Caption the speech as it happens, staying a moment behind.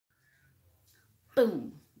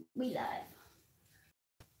Boom. We live.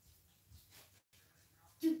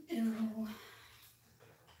 Doo-doo.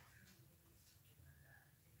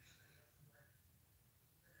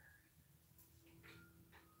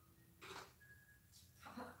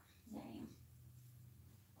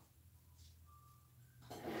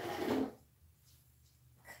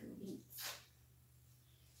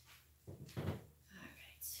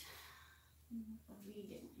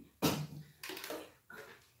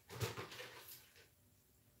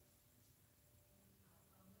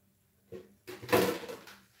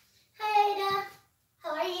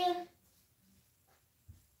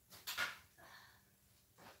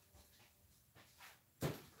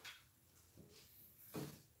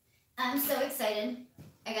 I'm so excited.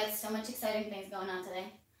 I got so much exciting things going on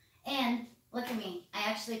today. And look at me. I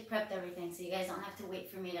actually prepped everything so you guys don't have to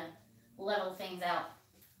wait for me to level things out.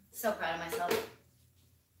 So proud of myself.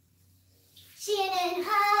 Shannon,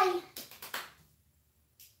 hi!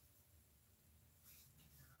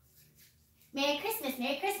 Merry Christmas,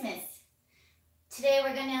 Merry Christmas. Today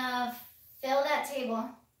we're gonna fill that table.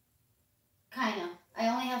 Kinda. I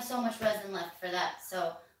only have so much resin left for that,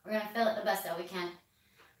 so we're gonna fill it the best that we can.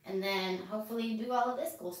 And then hopefully do all of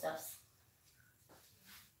this cool stuff.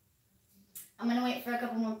 I'm gonna wait for a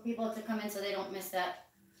couple more people to come in so they don't miss that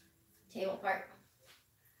table part.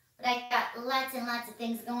 But I got lots and lots of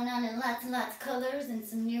things going on and lots of colors and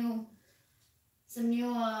some new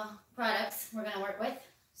products we're gonna work with.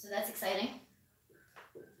 So that's exciting.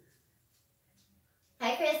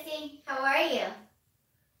 Hi Christy, how are you?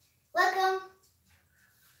 Welcome.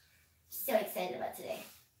 So excited about today.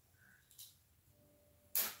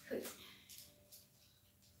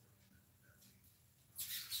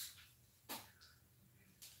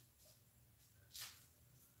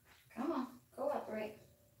 Come on, cooperate.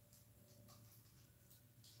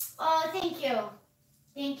 Oh, thank you.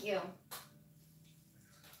 Thank you.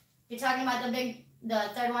 You're talking about the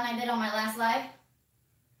third one I did on my last live?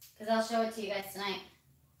 Because I'll show it to you guys tonight.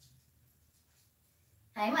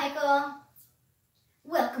 Hi, Michael.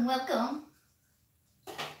 Welcome, welcome.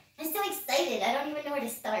 I'm so excited. I don't even know where to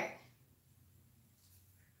start.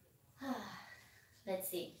 Let's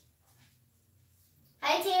see.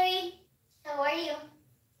 Hi, Terry. How are you?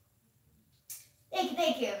 Thank you,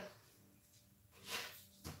 thank you.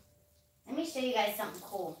 Let me show you guys something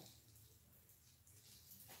cool.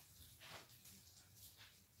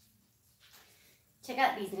 Check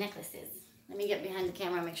out these necklaces. Let me get behind the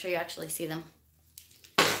camera and make sure you actually see them.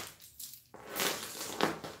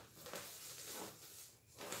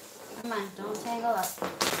 Come on, don't tangle up.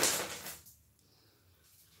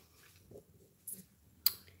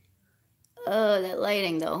 Oh, that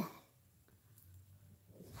lighting though.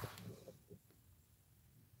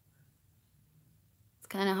 It's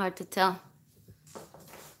kind of hard to tell.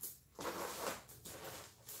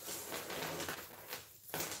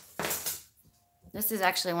 This is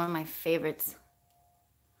actually one of my favorites.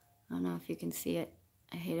 I don't know if you can see it.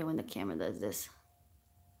 I hate it when the camera does this.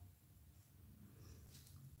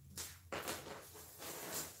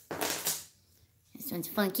 This one's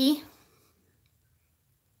funky.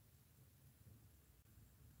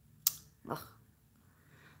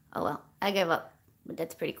 Oh well, I gave up, but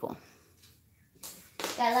that's pretty cool.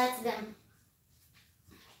 Got lots of them.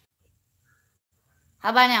 How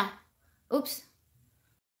about now? Oops.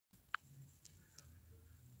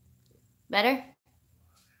 Better?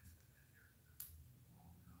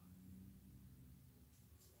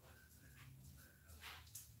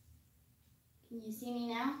 Can you see me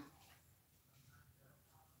now?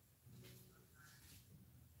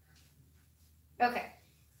 Okay.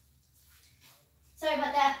 Sorry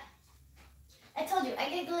about that. I told you, I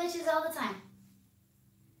get glitches all the time.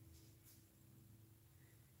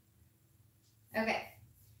 Okay.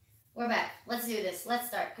 We're back. Let's do this. Let's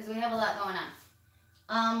start, because we have a lot going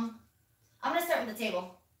on. I'm going to start with the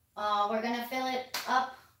table. We're going to fill it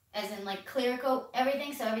up, as in like clear coat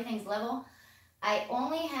everything, so everything's level. I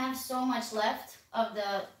only have so much left of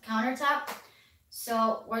the countertop,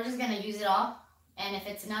 so we're just going to use it all. And if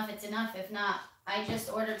it's enough, it's enough. If not, I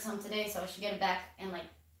just ordered some today, so I should get it back in like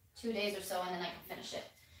 2 days or so, and then I can finish it.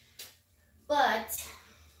 But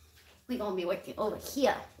we're going to be working over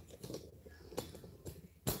here.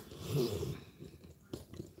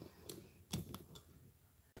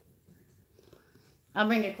 I'll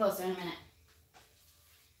bring it closer in a minute.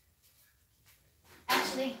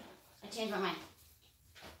 Actually, I changed my mind.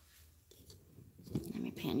 Let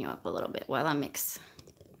me pan you up a little bit while I mix.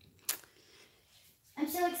 I'm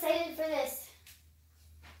so excited for this.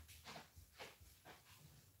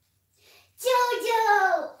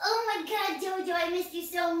 Jojo! Oh my God, Jojo, I missed you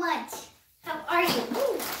so much. How are you?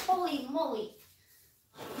 Ooh, holy moly.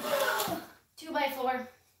 2x4.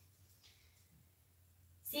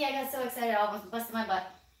 See, I got so excited I almost busted my butt.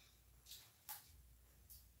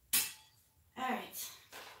 Alright.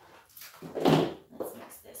 Let's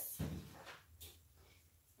mix this.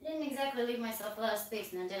 I didn't exactly leave myself a lot of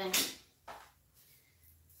space now, did I?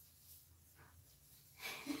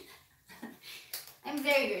 I'm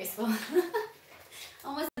very graceful.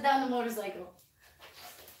 Almost down the motorcycle.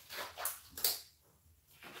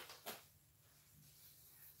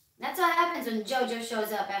 That's what happens when JoJo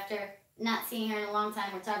shows up after not seeing her in a long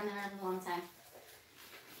time or talking to her in a long time.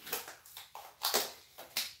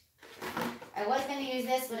 I was going to use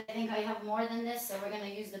this, but I think I have more than this, so we're going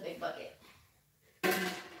to use the big bucket.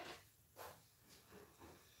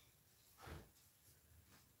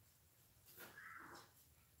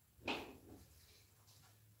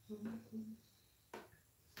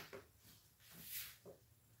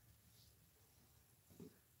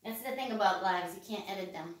 That's the thing about lives, you can't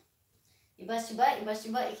edit them. You bust your butt,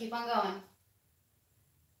 you keep on going.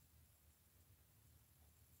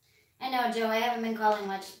 I know, Joe, I haven't been calling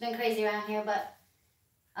much. It's been crazy around here, but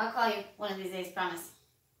I'll call you one of these days, promise.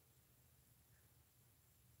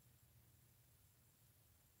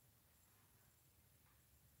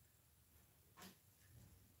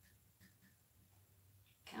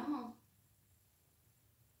 Come on.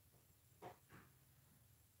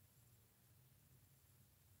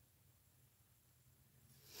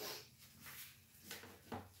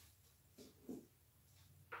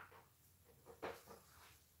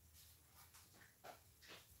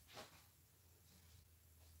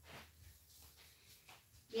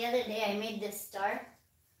 The other day I made this star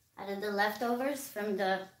out of the leftovers from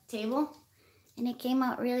the table, and it came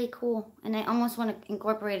out really cool. And I almost want to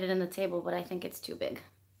incorporate it in the table, but I think it's too big.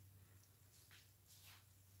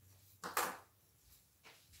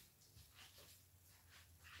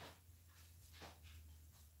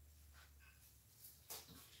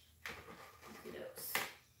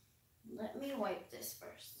 Let me wipe this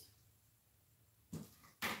first.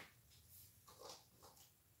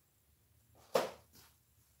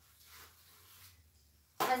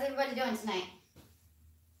 How's everybody doing tonight?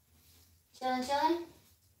 Chillin', chillin'?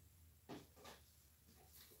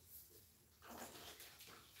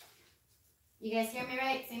 You guys hear me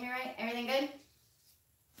right? See me right? Everything good?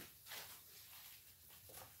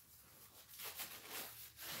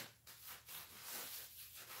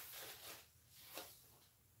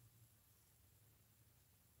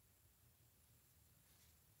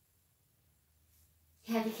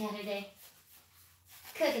 Happy Saturday.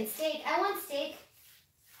 Cooking steak. I want steak.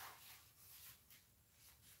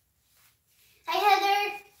 Hi,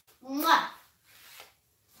 Heather. Mwah.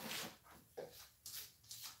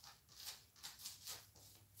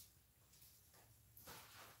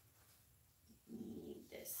 Need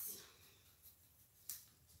this.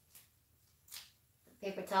 The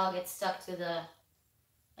paper towel gets stuck to the,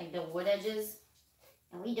 like the wood edges,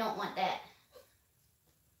 and we don't want that.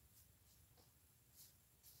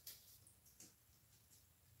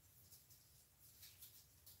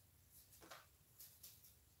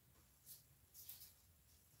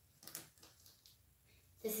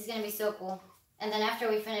 This is going to be so cool. And then after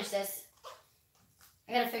we finish this,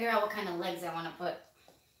 I got to figure out what kind of legs I want to put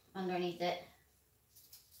underneath it.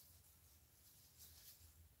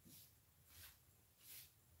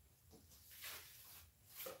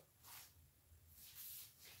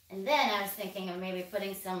 And then I was thinking of maybe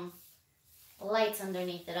putting some lights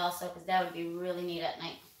underneath it also, because that would be really neat at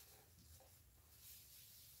night.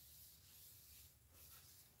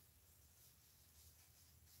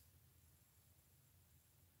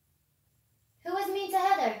 Who was mean to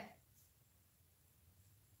Heather?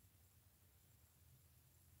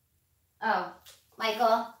 Oh,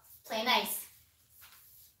 Michael, play nice.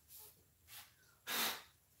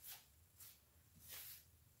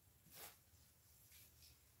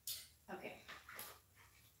 Okay.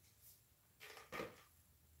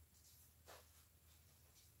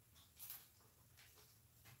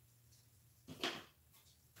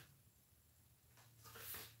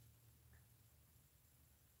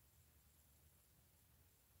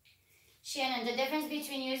 Shannon, the difference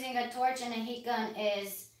between using a torch and a heat gun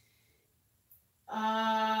is,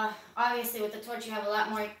 obviously with the torch you have a lot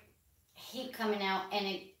more heat coming out and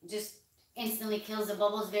it just instantly kills the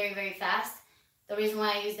bubbles very, very fast. The reason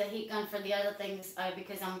why I use the heat gun for the other things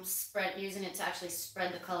because I'm using it to actually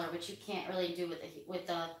spread the color, which you can't really do with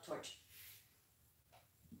the torch.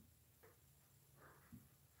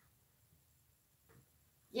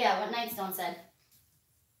 Yeah, what Nightstone said.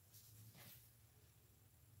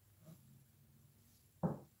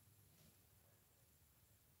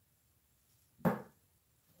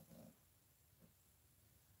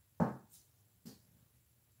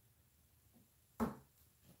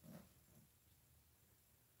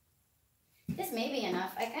 This may be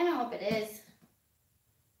enough. I kind of hope it is.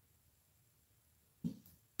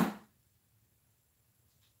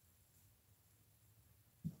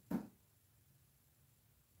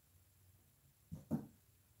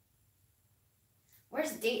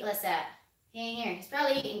 Where's Dateless at? He ain't here. He's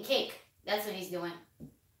probably eating cake. That's what he's doing.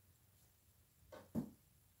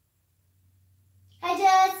 Hi,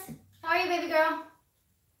 Jess. How are you, baby girl?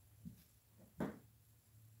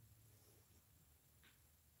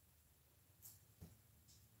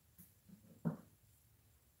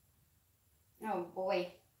 Oh,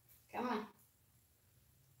 boy. Come on.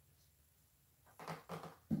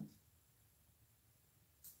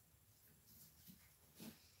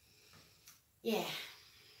 Yeah.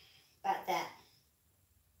 About that.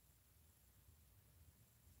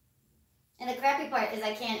 And the crappy part is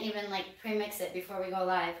I can't even like pre-mix it before we go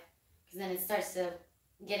live, because then it starts to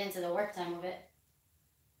get into the work time of it.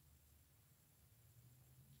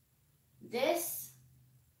 This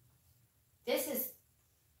is,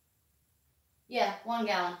 yeah, 1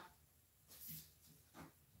 gallon.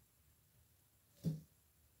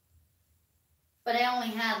 But I only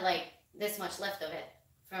had like this much left of it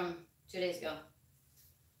from 2 days ago.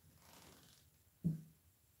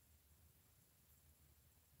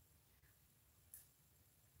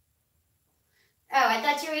 Oh, I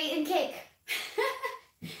thought you were eating cake.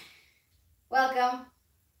 Welcome.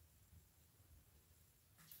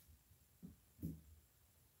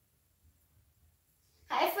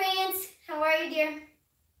 Hi, friends. How are you, dear?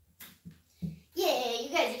 Yay, you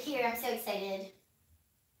guys are here. I'm so excited.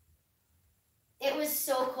 It was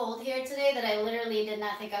so cold here today that I literally did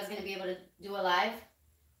not think I was going to be able to do a live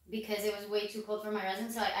because it was way too cold for my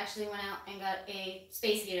resin. So I actually went out and got a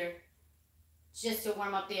space heater just to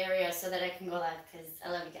warm up the area so that I can go live because I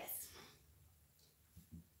love you guys.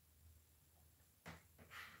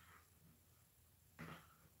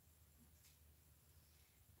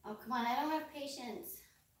 Oh, come on. I don't have patience.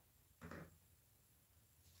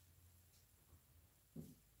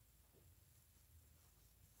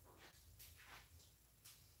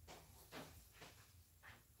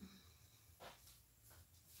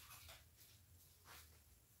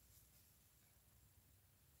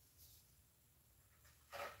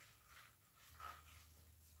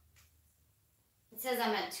 It says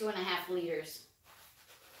I'm at 2.5 liters,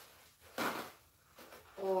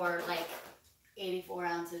 or like 84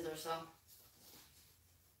 ounces or so.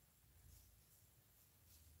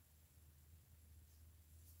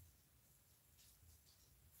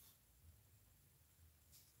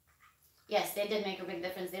 Yes, they did make a big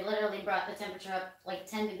difference. They literally brought the temperature up like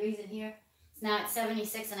 10 degrees in here. It's now at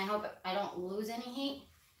 76, and I hope I don't lose any heat,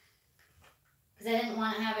 because I didn't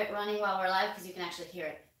want to have it running while we're live because you can actually hear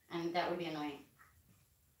it, and that would be annoying.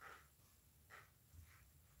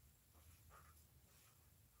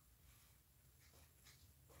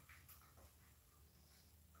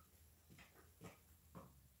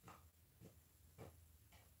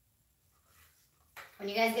 When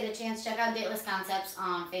you guys get a chance, check out Dateless Concepts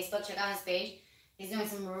on Facebook. Check out his page. He's doing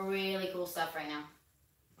some really cool stuff right now.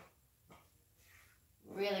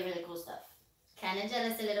 Really, really cool stuff. Kind of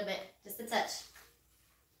jealous a little bit. Just a touch.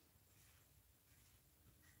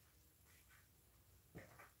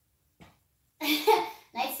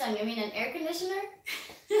 Nice song. You mean an air conditioner?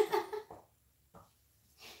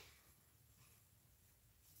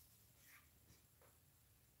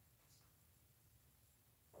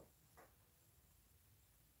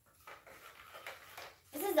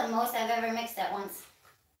 This is the most I've ever mixed at once.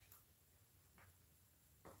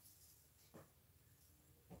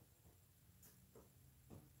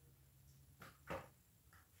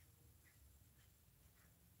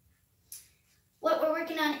 What we're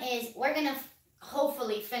working on is we're going to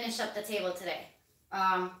hopefully finish up the table today.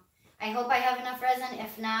 I hope I have enough resin.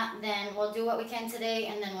 If not, then we'll do what we can today,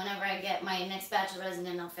 and then whenever I get my next batch of resin,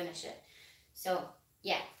 then I'll finish it. So,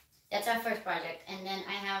 yeah, that's our first project. And then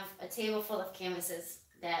I have a table full of canvases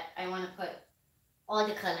that I want to put all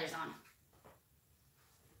the colors on.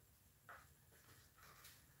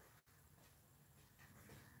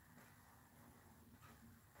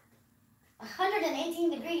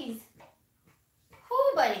 $118 degrees.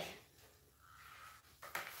 Oh, buddy.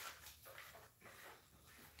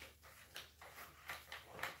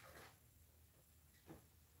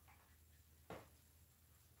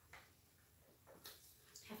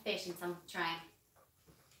 Have patience, I'm trying.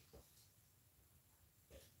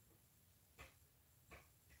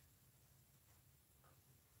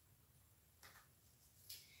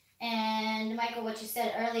 And Michael, what you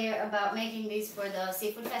said earlier about making these for the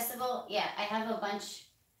seafood festival, yeah, I have a bunch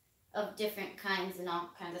of different kinds and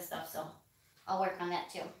all kinds of stuff, so I'll work on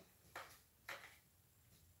that too.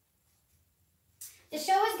 The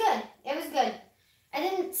show was good. It was good. I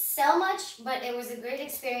didn't sell much, but it was a great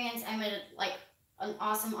experience. I met like an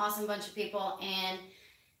awesome bunch of people, and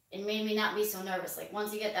it made me not be so nervous. Like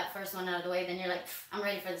once you get that first one out of the way, then you're like, I'm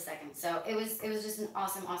ready for the second. So it was just an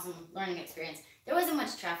awesome learning experience. There wasn't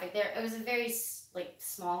much traffic there. It was a very like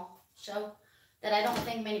small show that I don't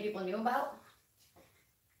think many people knew about,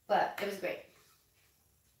 but it was great.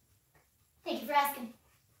 Thank you for asking.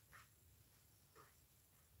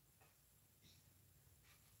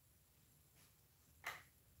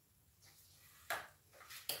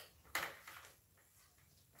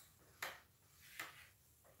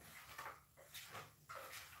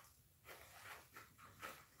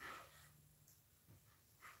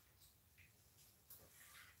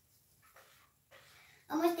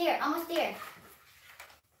 Almost there, almost there.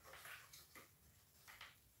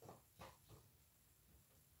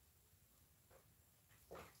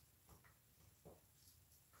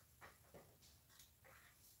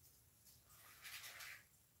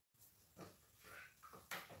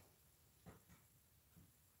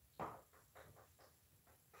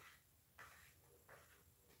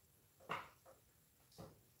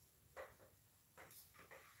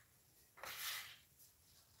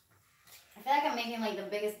 I feel like I'm making like the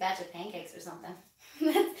biggest batch of pancakes or something.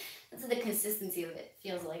 That's what the consistency of it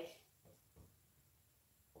feels like.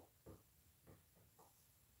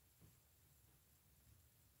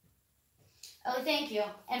 Oh, thank you.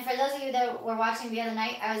 And for those of you that were watching the other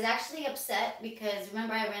night, I was actually upset because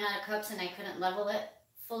remember I ran out of cups and I couldn't level it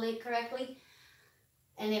fully correctly.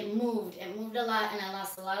 And it moved a lot, and I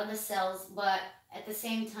lost a lot of the cells, but at the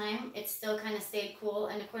same time, it still kind of stayed cool.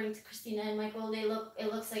 And according to Christina and Michael,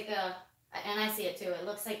 it looks like a, and I see it too, it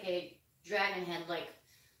looks like a dragon head, like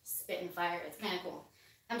spitting fire. It's kind of cool.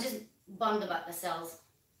 I'm just bummed about the cells.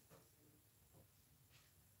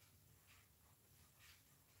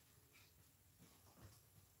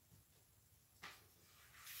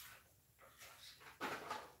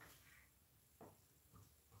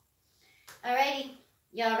 Alrighty,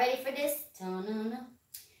 y'all ready for this? I'm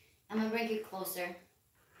gonna bring you closer.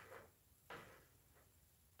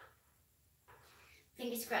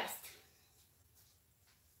 Fingers crossed.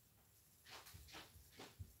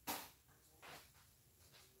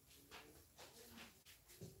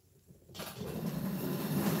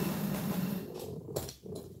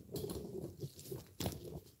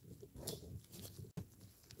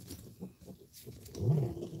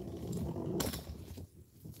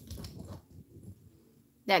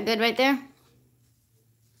 That good right there?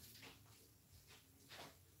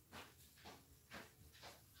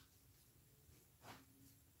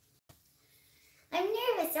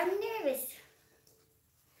 I'm nervous.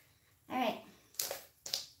 All right.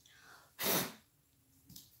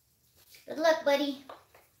 Good luck, buddy.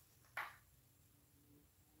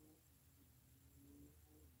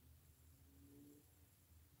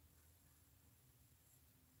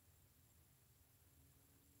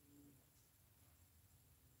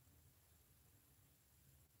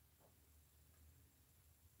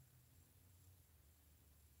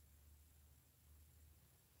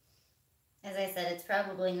 As I said, it's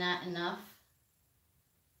probably not enough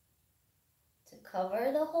to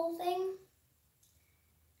cover the whole thing,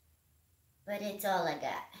 but it's all I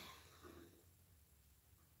got.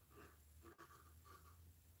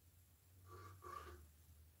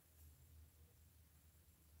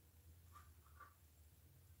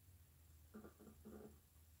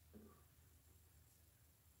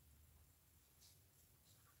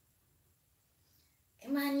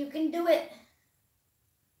 Come on, you can do it.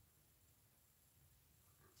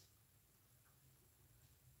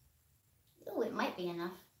 Oh, it might be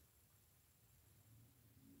enough.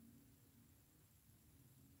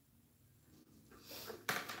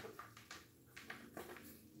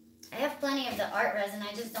 I have plenty of the art resin.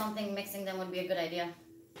 I just don't think mixing them would be a good idea.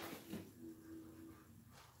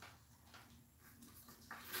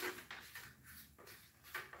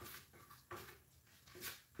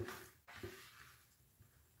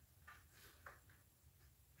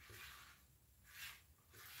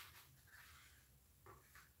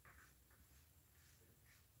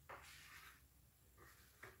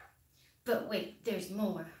 But wait, there's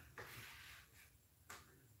more.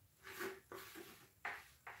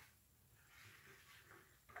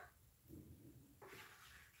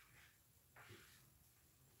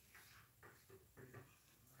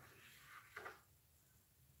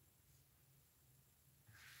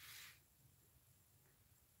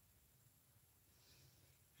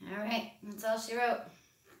 All right, that's all she wrote.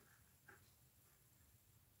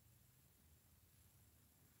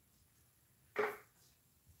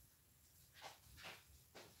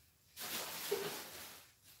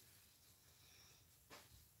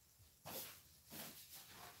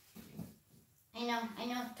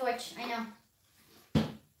 torch, I know.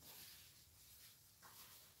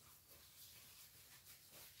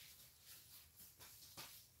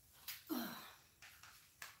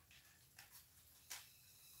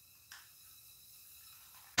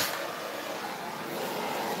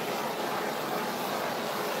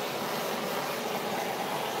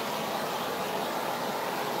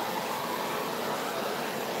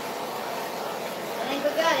 I think we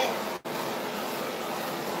got it.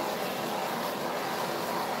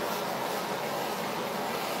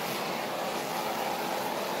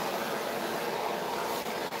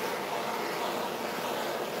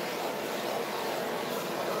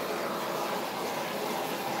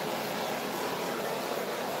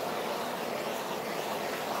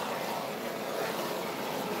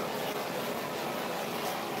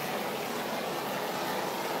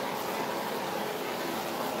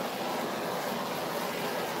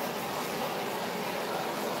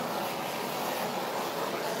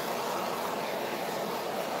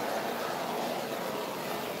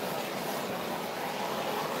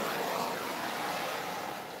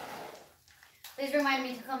 Please remind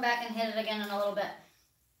me to come back and hit it again in a little bit.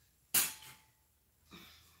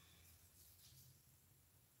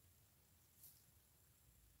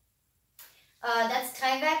 That's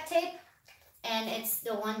Tyvek tape, and it's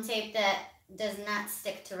the one tape that does not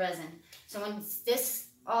stick to resin. So when this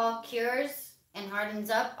all cures and hardens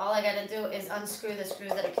up, all I gotta do is unscrew the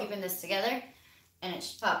screws that are keeping this together, and it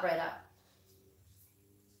should pop right out.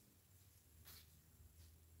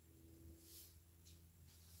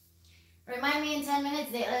 Remind me in 10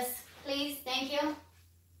 minutes, Dallas, please. Thank you.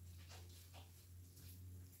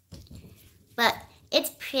 But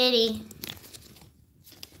it's pretty.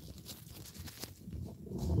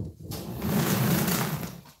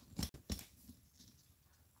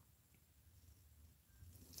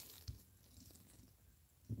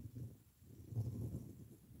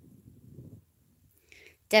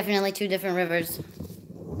 Definitely two different rivers.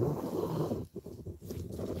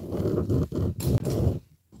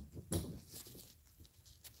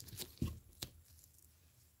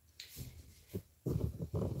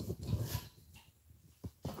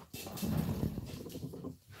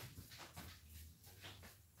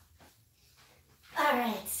 All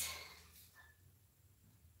right.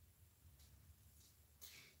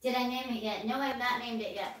 Did I name it yet? No, I have not named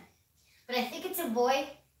it yet. But I think it's a boy.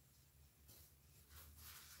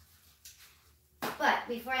 But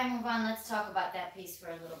before I move on, let's talk about that piece for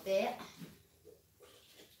a little bit.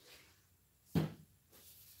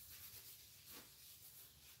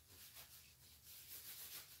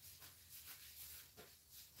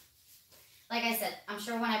 Like I said, I'm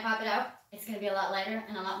sure when I pop it out, it's going to be a lot lighter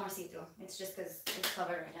and a lot more see-through. It's just because it's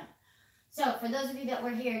covered right now. So for those of you that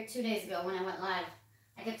were here 2 days ago when I went live,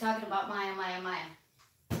 I kept talking about Maya, Maya, Maya.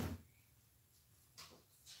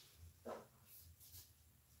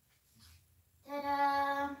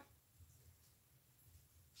 Ta-da!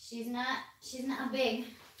 She's not big,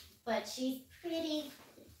 but she's pretty.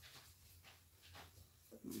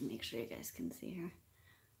 Make sure you guys can see her.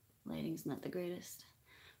 Lighting's not the greatest.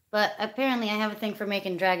 But apparently I have a thing for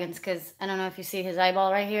making dragons, because I don't know if you see his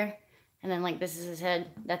eyeball right here. And then like this is his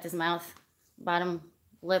head, that's his mouth, bottom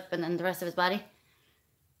lip, and then the rest of his body.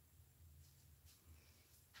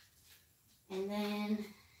 And then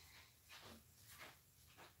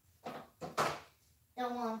the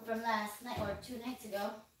one from last night, or 2 nights ago,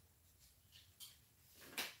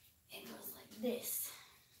 it goes like this.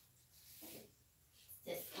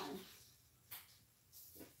 This one.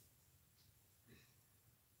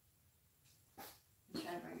 I'm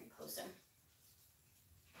trying to bring it closer.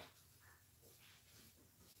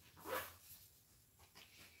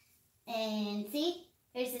 And see?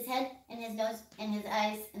 Here's his head, and his nose, and his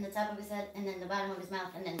eyes, and the top of his head, and then the bottom of his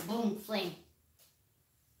mouth, and then boom, flame.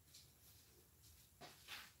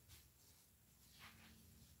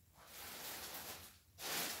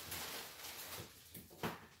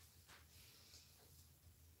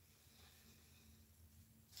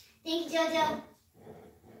 Thank you, Jojo.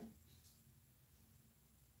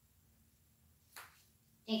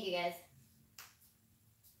 Thank you, guys.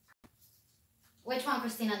 Which one,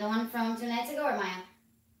 Christina? The one from 2 nights ago or Maya?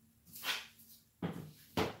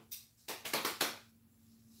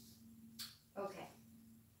 Okay.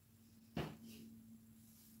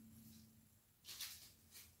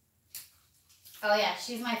 Oh yeah,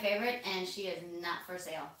 she's my favorite, and she is not for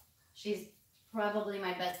sale. She's probably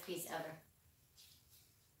my best piece ever.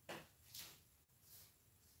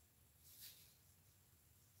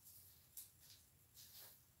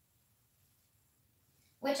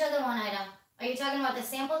 Which other one, Ida? Are you talking about the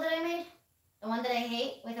sample that I made? The one that I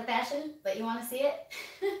hate with a passion, but you want to see it?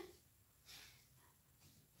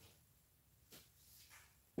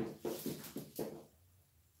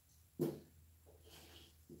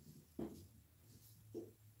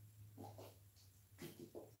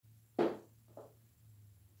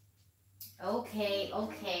 Okay,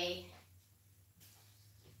 okay.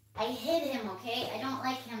 I hid him, okay? I don't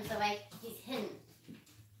like him, so he's hidden.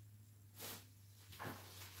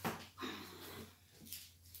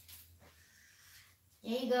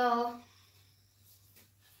 There you go.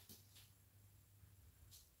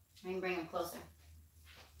 I can bring him closer.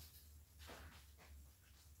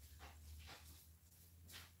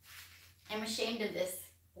 I'm ashamed of this.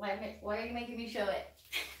 Why are you making me show it?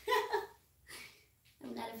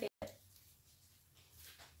 I'm not a fan.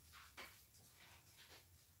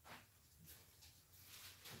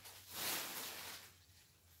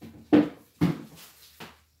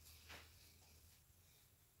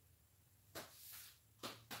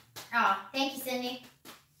 Oh, thank you, Cindy.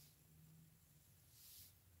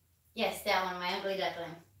 Yes, that one, my ugly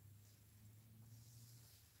duckling.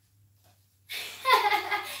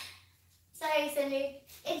 Sorry, Cindy.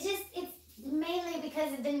 It's mainly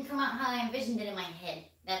because it didn't come out how I envisioned it in my head.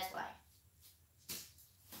 That's why.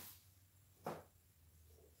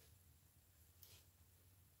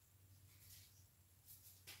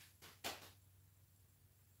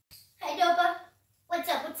 Hi, Dopa. What's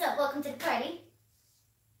up? What's up? Welcome to the party.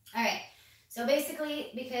 All right. So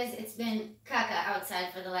basically, because it's been caca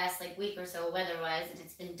outside for the last like week or so weather-wise, and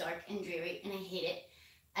it's been dark and dreary, and I hate it,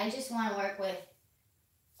 I just want to work with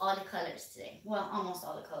all the colors today. Well, almost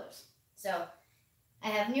all the colors. So I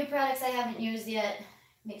have new products I haven't used yet,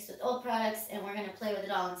 mixed with old products, and we're going to play with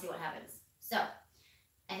it all and see what happens. So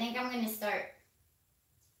I think I'm going to start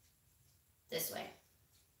this way.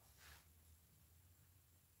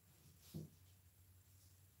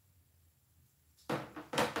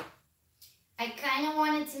 I kind of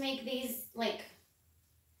wanted to make these like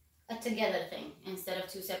a together thing instead of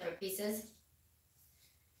two separate pieces.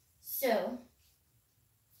 So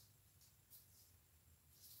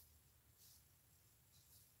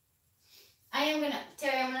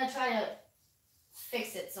Terry, I'm gonna try to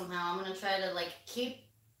fix it somehow. I'm gonna try to like keep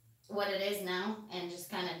what it is now and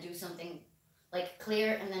just kind of do something like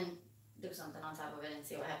clear and then do something on top of it and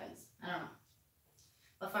see what happens. I don't know.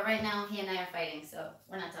 But for right now, he and I are fighting, so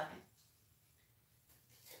we're not talking.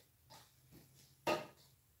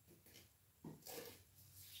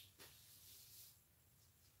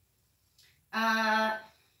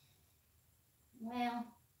 Well,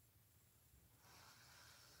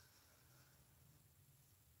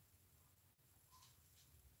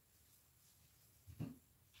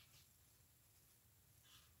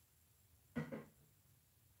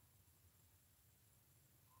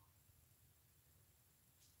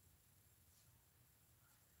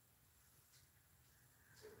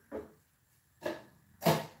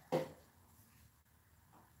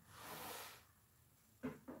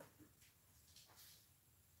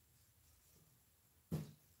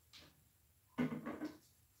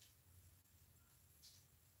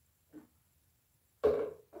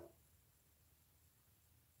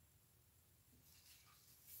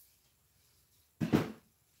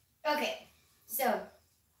 okay, so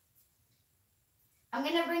I'm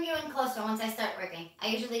going to bring you in closer once I start working. I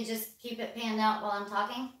usually just keep it panned out while I'm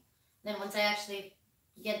talking. Then once I actually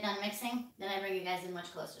get done mixing, then I bring you guys in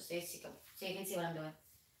much closer so you can see what I'm doing.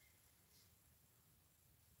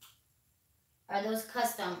 Are those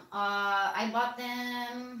custom? I bought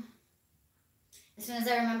them. As soon as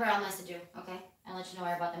I remember, I'll message you, okay? I'll let you know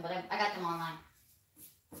where I bought them, but I got them online.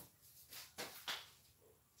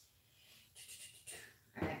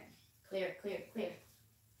 All right, clear, clear, clear.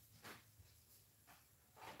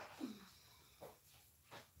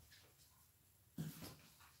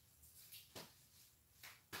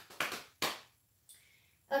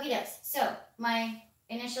 Okie dokes. So my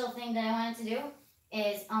initial thing that I wanted to do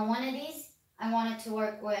is on one of these, I wanted to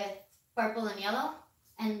work with purple and yellow.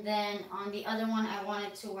 And then on the other one, I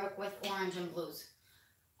wanted to work with orange and blues.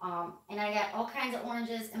 And I got all kinds of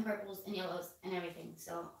oranges and purples and yellows and everything.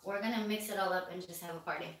 So we're going to mix it all up and just have a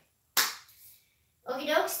party. Okie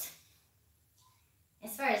dokes.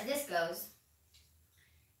 As far as this goes,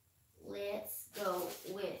 let's go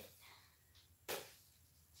with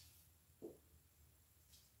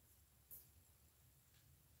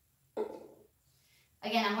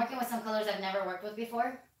again, I'm working with some colors I've never worked with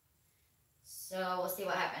before. So we'll see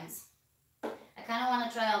what happens. I kind of want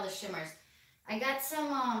to try all the shimmers. I got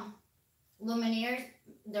some Lumineers.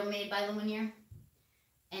 They're made by Lumineer.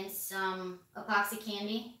 And some epoxy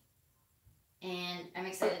candy. And I'm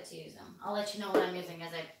excited to use them. I'll let you know what I'm using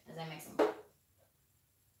as I mix them.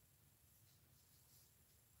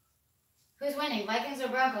 Who's winning? Vikings or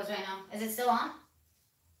Broncos right now? Is it still on?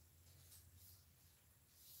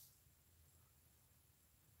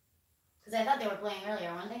 Because I thought they were playing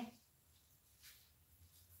earlier, weren't they?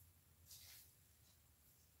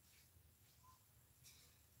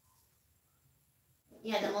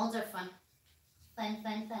 Yeah, the molds are fun. Fun,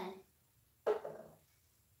 fun, fun.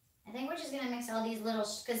 I think we're just gonna mix all these little,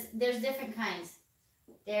 because there's different kinds.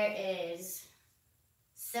 There is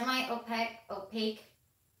semi-opaque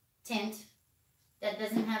tint that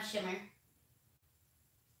doesn't have shimmer.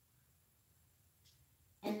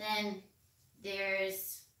 And then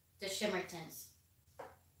there's the shimmer tints.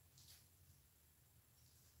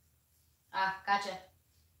 Ah, gotcha.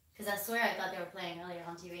 Because I swear I thought they were playing earlier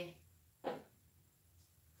on TV.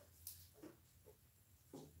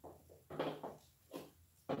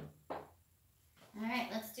 Alright,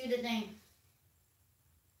 let's do the thing.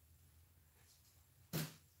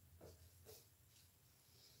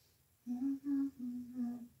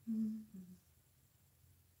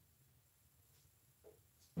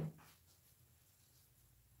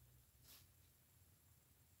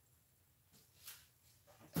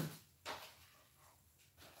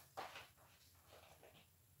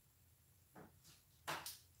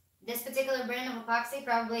 This particular brand of epoxy,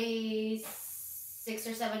 probably 6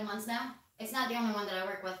 or 7 months now. It's not the only one that I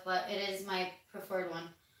work with, but it is my preferred one.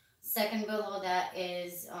 Second below that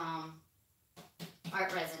is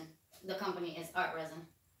Art Resin. The company is Art Resin.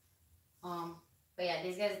 But yeah,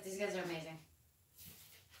 these guys are amazing.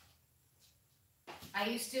 I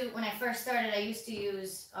used to, when I first started, I used to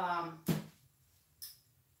use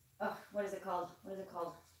what is it called?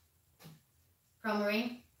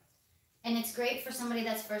 Promarine. And it's great for somebody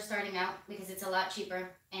that's first starting out because it's a lot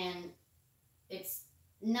cheaper and it's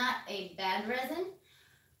not a bad resin.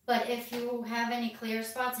 But if you have any clear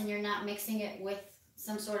spots and you're not mixing it with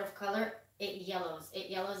some sort of color, it yellows.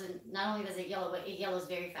 It yellows, and not only does it yellow, but it yellows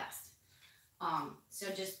very fast.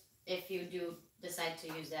 So just if you do decide to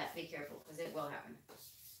use that, be careful because it will happen.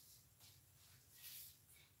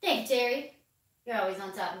 Thank you, Terry. You're always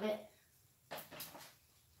on top of it.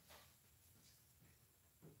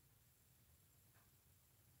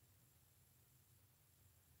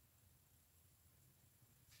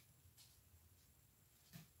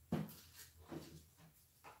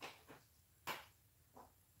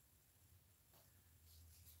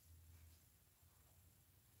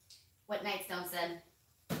 What Nightstone said.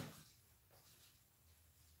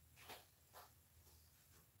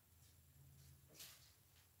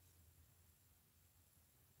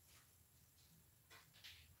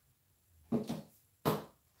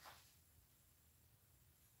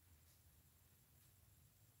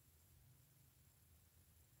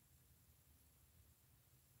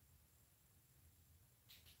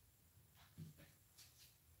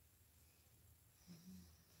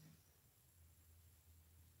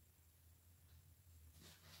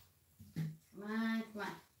 Come on, come on.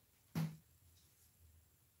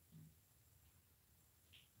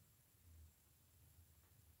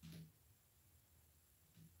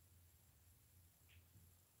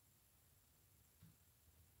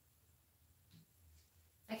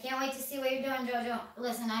 I can't wait to see what you're doing, Jojo.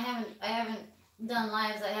 Listen, I haven't done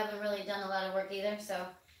lives. I haven't really done a lot of work either, so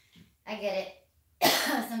I get it.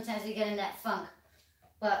 Sometimes we get in that funk,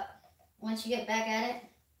 but once you get back at it,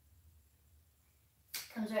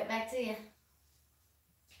 it comes right back to you.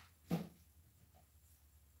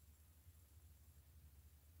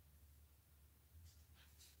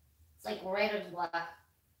 It's like writer's block,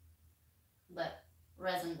 but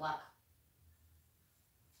resin block.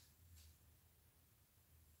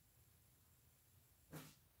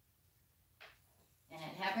 And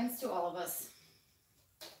it happens to all of us.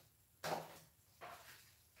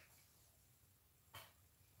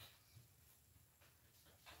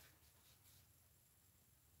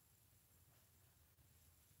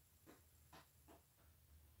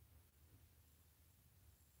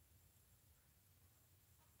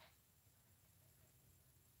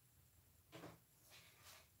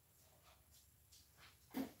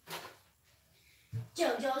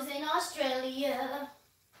 Jojo's in Australia,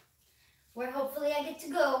 where hopefully I get to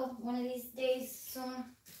go one of these days soon.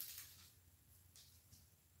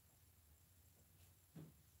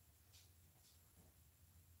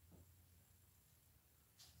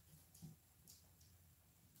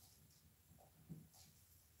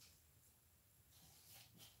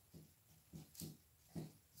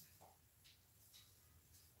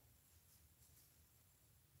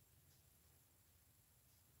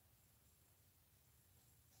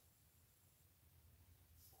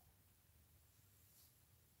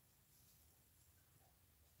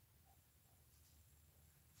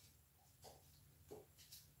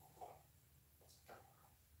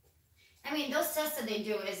 I mean, those tests that they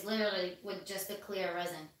do is literally with just a clear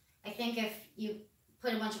resin. I think if you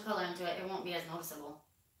put a bunch of color into it, it won't be as noticeable,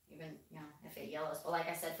 even, you know, if it yellows. But like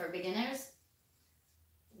I said, for beginners,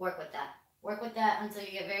 work with that. Work with that until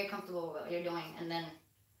you get very comfortable with what you're doing, and then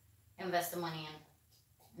invest the money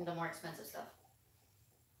in the more expensive stuff.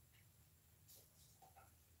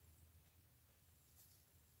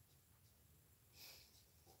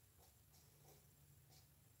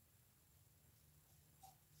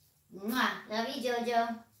 Mwah! Love you,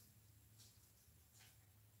 Jojo.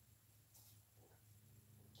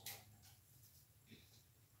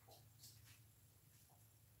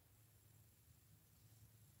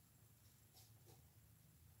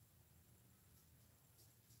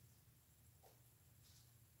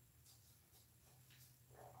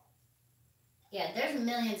 Yeah, there's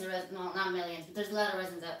millions of resins. No, not millions, but there's a lot of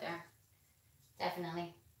resins out there.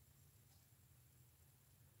 Definitely.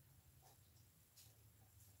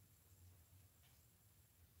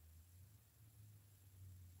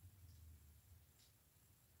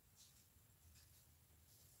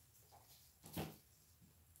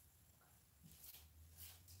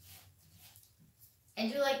 I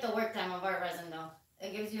do like the work time of art resin though.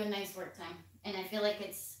 It gives you a nice work time. And I feel like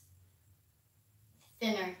it's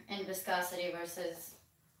thinner in viscosity versus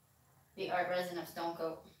the art resin of Stone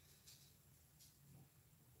Coat.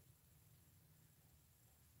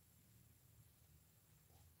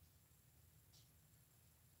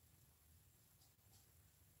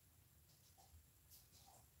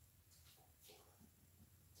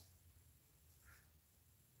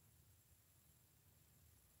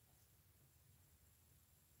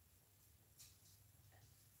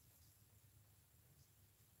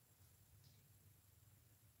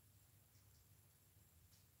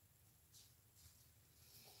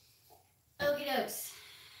 Okie dokes.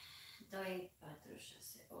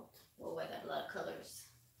 Oh, I got a lot of colors.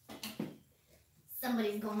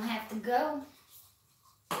 Somebody's gonna have to go.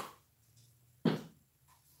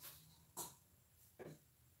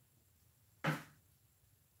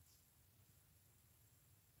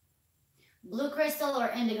 Blue crystal or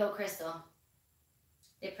indigo crystal?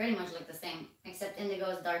 They pretty much look the same, except indigo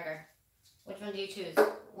is darker. Which one do you choose?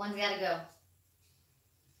 One's gotta go.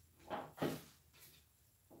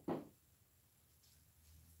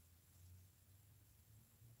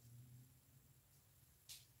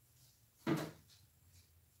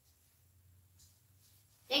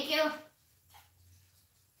 Thank you.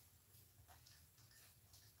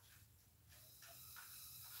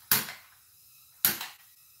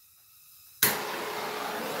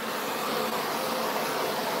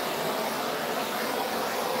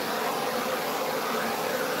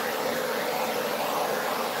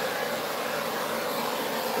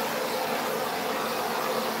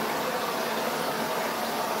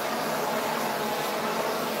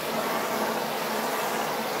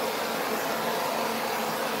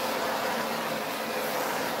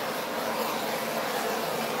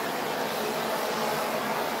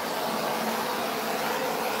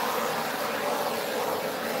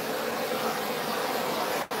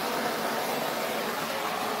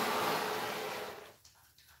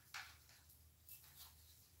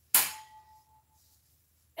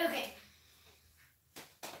 Okay.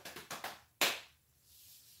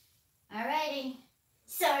 Alrighty.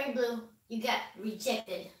 Sorry, Blue. You got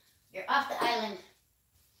rejected. You're off the island.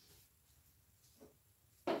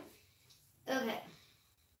 Okay.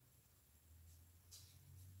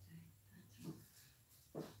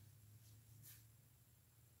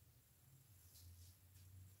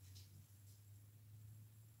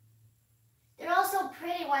 They're all so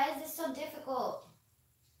pretty. Why is this so difficult?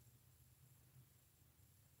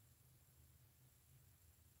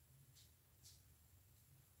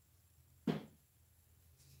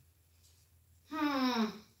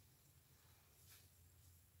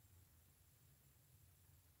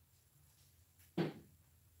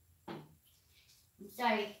 I'm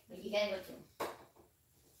sorry, but you gotta go too.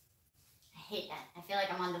 I hate that. I feel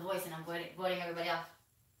like I'm on The Voice and I'm voting everybody off.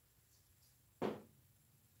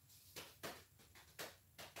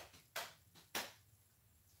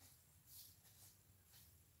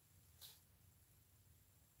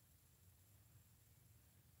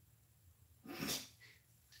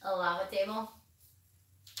 A lava table.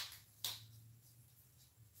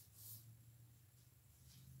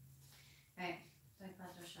 Right.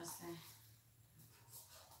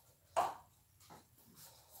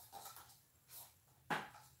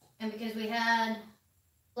 And because we had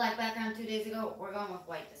black background 2 days ago, we're going with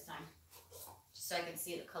white this time. Just so I can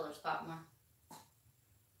see the colors pop more.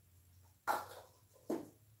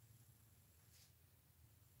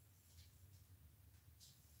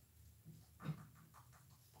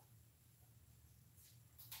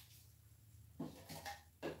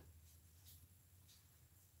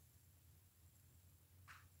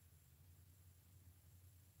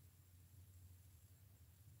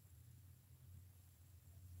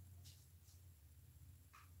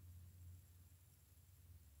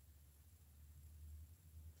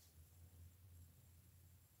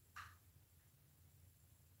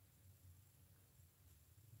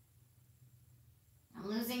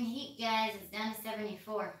 guys. It's down to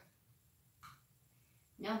 74.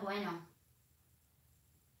 No bueno.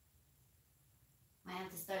 Might have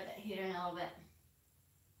to start that heater in a little bit.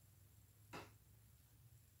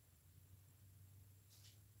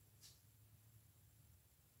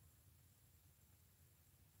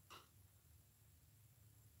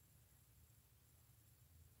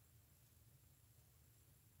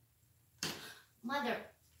 Mother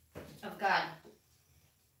of God.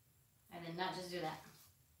 I did not just do that.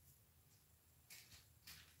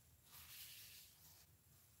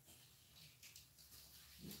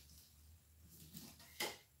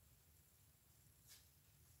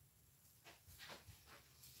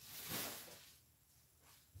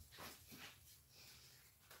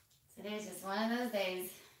 Today's just one of those days.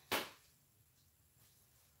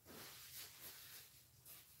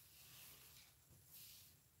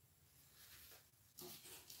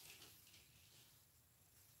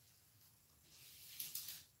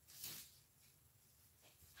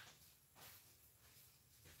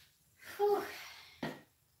 Whew.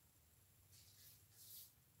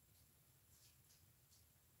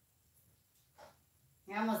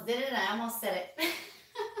 I almost did it and I almost said it.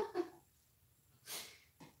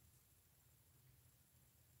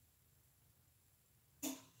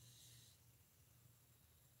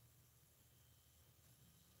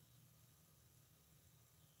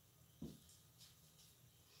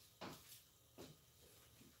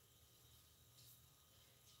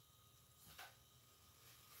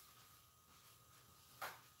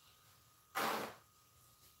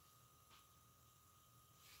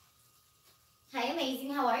 Hi,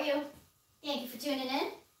 amazing. How are you? Thank you for tuning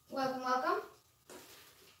in. Welcome, welcome.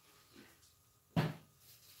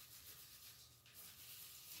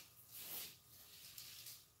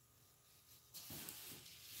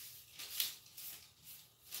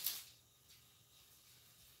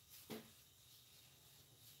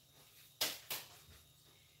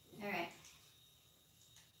 All right.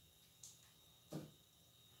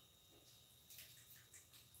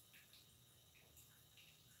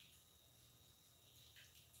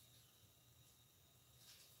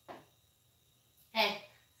 Hey,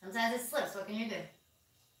 sometimes it slips. What can you do?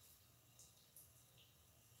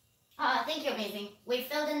 Thank you, amazing. We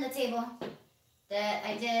filled in the table that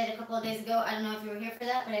I did a couple of days ago. I don't know if you were here for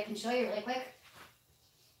that, but I can show you really quick.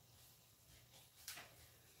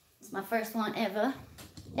 It's my first one ever.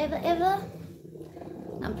 Ever.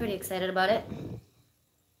 I'm pretty excited about it.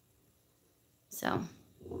 So,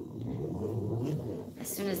 as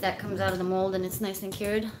soon as that comes out of the mold and it's nice and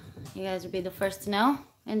cured, you guys will be the first to know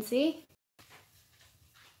and see.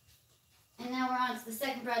 And now we're on to the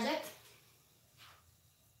second project,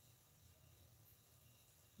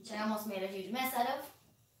 which I almost made a huge mess out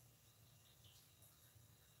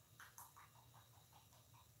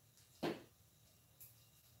of.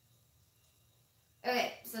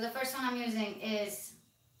 Okay, so the first one I'm using is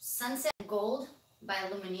Sunset Gold by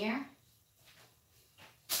Lumineer.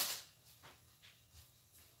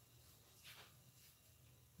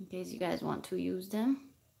 In case you guys want to use them.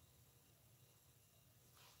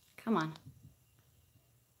 Come on.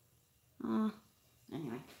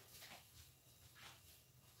 Anyway.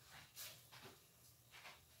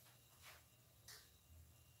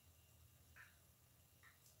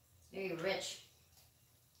 It's very rich.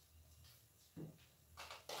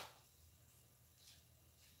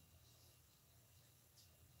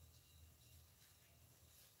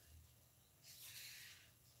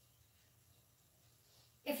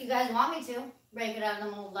 If you guys want me to break it out of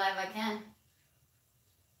the mold live, I can.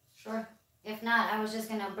 Sure. If not, I was just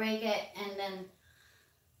going to break it and then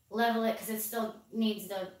level it because it still needs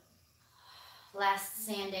the last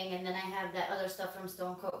sanding, and then I have that other stuff from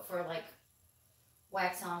Stone Coat for like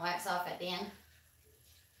wax on, wax off at the end.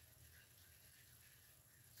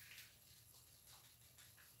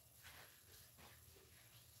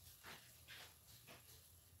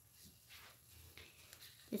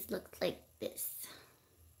 This looks like this.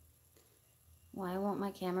 Why won't my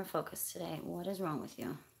camera focus today? What is wrong with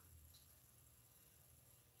you?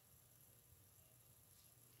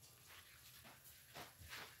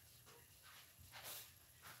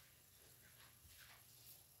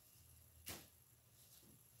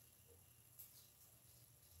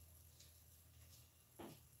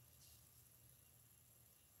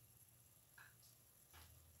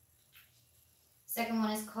 Second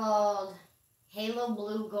one is called Halo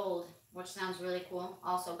Blue Gold, which sounds really cool,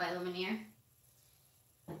 also by Lumineer.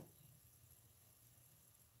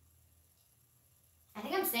 I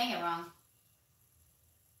think I'm saying it wrong.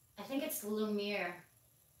 I think it's Lumiere.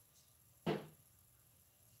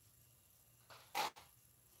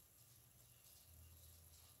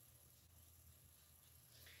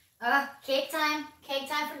 Cake time. Cake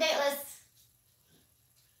time for dateless.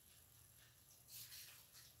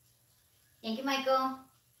 Thank you, Michael.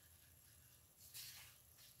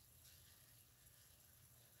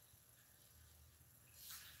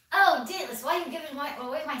 Oh, dateless, why are you giving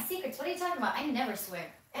away my secrets? What are you talking about? I never swear.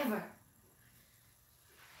 Ever.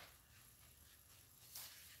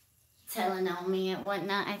 Telling on me and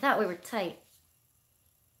whatnot. I thought we were tight.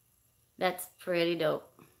 That's pretty dope.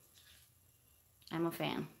 I'm a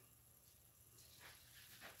fan.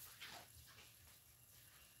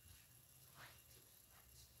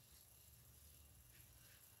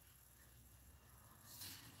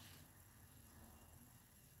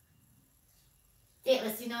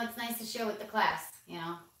 Dateless, you know, it's nice to share with the class, you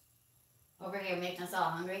know. Over here making us all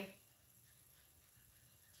hungry.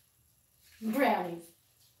 Brownies.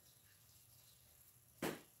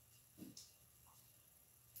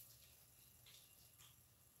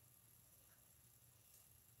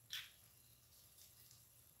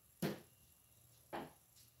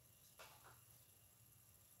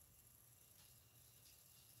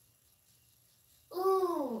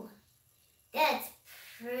 Ooh, that's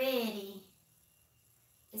pretty.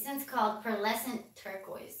 This one's called Pearlescent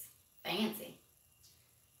Turquoise. Fancy.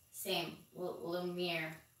 Same.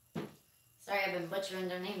 Lumiere. Sorry, I've been butchering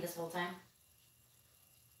their name this whole time.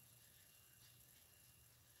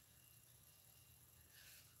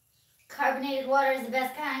 Carbonated water is the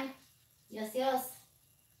best kind. Yes, yes.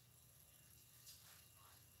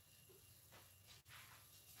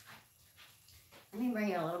 Let me bring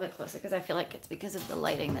it a little bit closer because I feel like it's because of the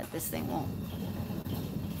lighting that this thing won't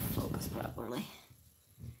focus properly.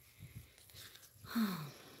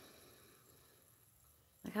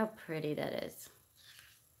 Look how pretty that is.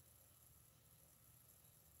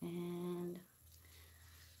 And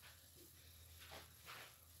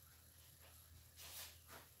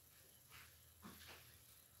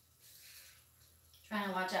trying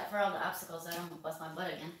to watch out for all the obstacles so I don't bust my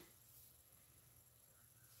butt again.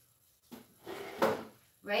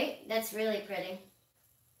 Right? That's really pretty.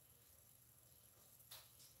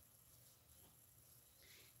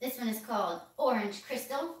 This one is called Orange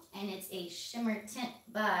Crystal, and it's a shimmer tint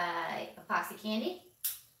by Epoxy Candy.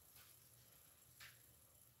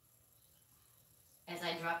 As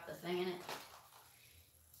I drop the thing in it.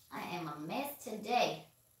 I am a mess today.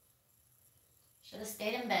 Should have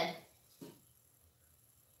stayed in bed.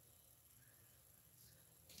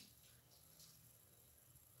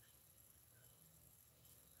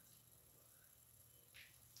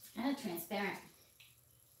 It's kind of transparent.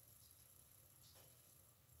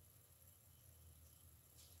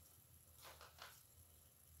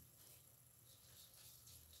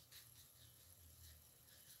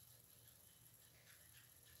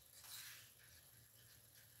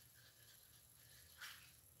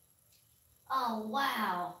 Oh,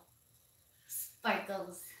 wow.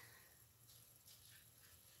 Sparkles.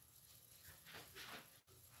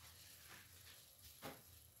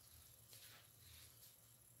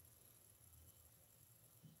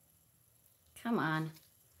 Come on,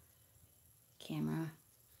 camera.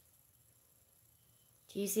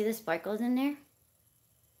 Do you see the sparkles in there?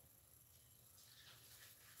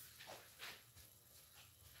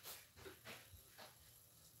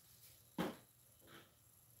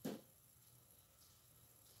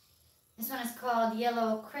 This one is called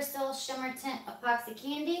Yellow Crystal Shimmer Tint Epoxy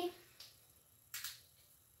Candy.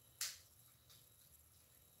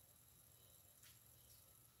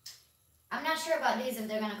 I'm not sure about these if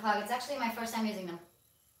they're going to clog. It's actually my first time using them.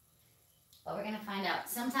 But we're going to find out.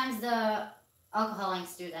 Sometimes the alcohol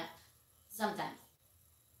inks do that. Sometimes.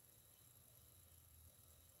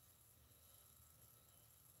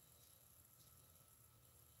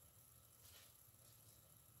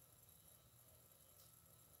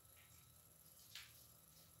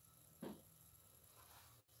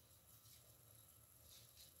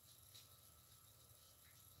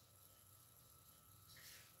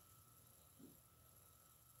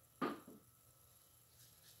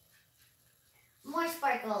 More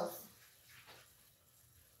sparkles.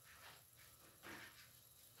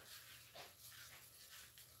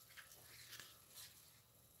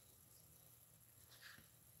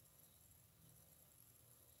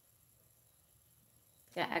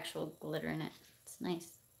 Got actual glitter in it. It's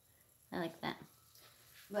nice. I like that.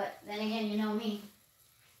 But then again, you know me.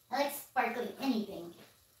 I like sparkly anything.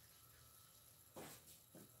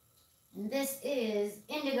 And this is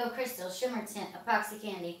Indigo Crystal Shimmer Tint Epoxy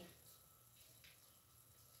Candy.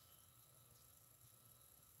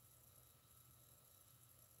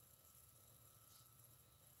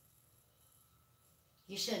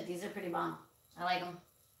 You should. These are pretty bomb. I like them.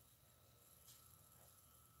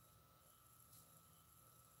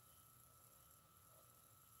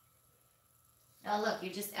 Oh, look, you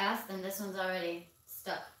just asked and this one's already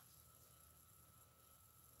stuck.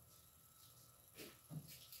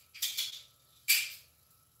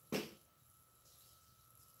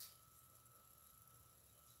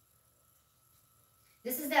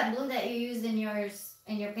 This is that blue that you used in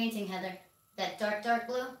your painting, Heather. That dark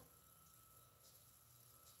blue.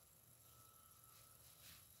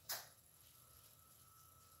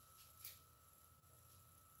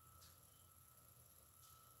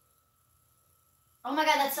 Oh my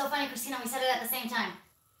god, that's so funny, Christina. We said it at the same time.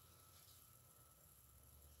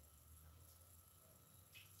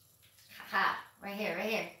 Haha, right here, right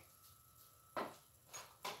here.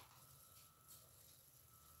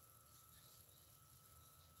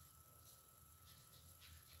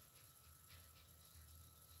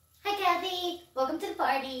 Hi, Kathy. Welcome to the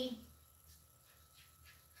party.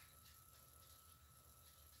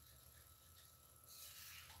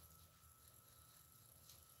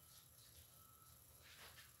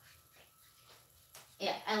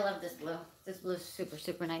 Yeah, I love this blue. This blue is super,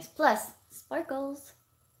 super nice. Plus, sparkles.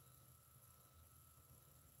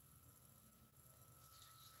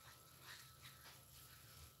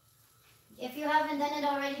 If you haven't done it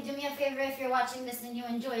already, do me a favor. If you're watching this and you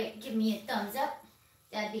enjoy it, give me a thumbs up.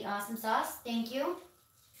 That'd be awesome sauce. Thank you.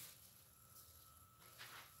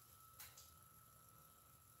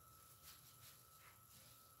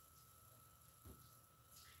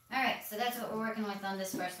 Alright, so that's what we're working with on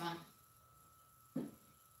this first one.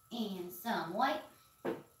 And some white.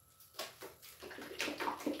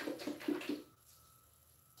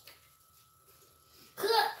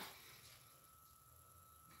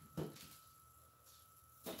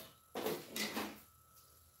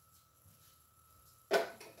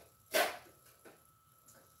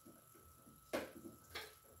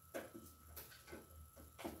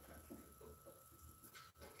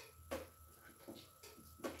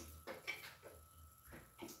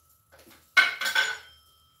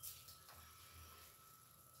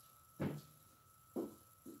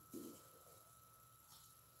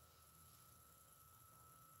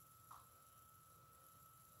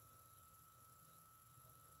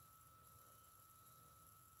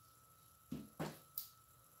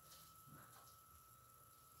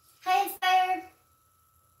 Hi, Inspired.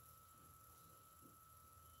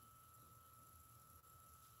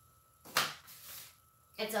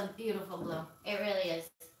 It's a beautiful blue. It really is.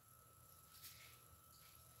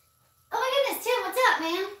 Oh my goodness, Tim, what's up,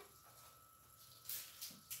 man?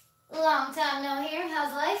 Long time no hear.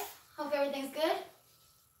 How's life? Hope everything's good.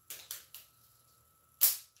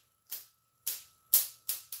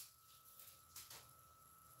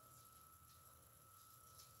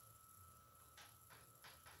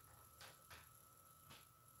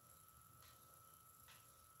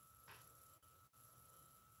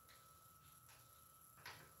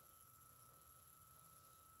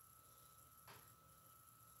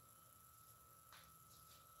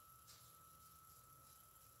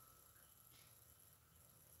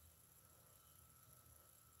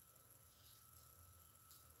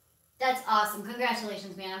 That's awesome.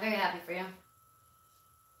 Congratulations, man. I'm very happy for you.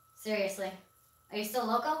 Seriously. Are you still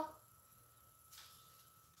local?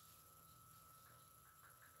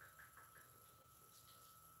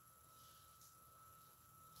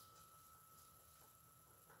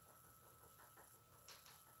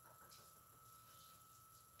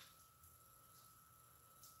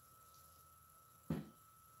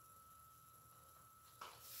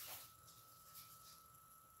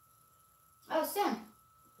 Oh, soon.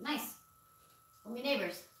 Nice. We'll be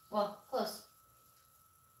neighbors. Well, close.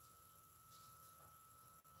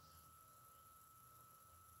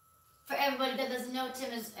 For everybody that doesn't know,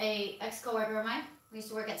 Tim is a ex-coworker of mine. We used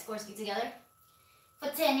to work at Skorsky together for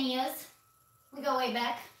 10 years. We go way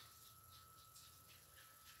back.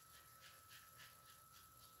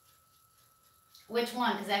 Which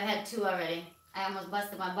one? Because I've had two already. I almost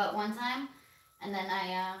busted my butt one time, and then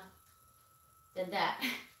I did that.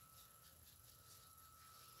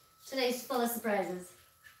 Today's full of surprises.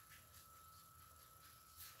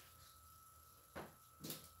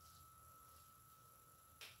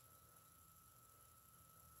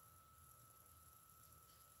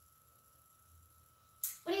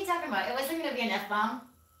 What are you talking about? It wasn't going to be an F-bomb.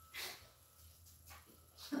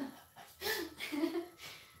 I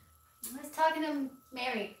was talking to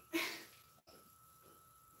Mary.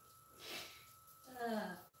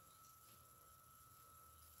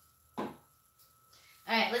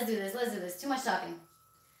 Alright, let's do this. Let's do this. Too much talking.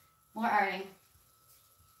 More arting.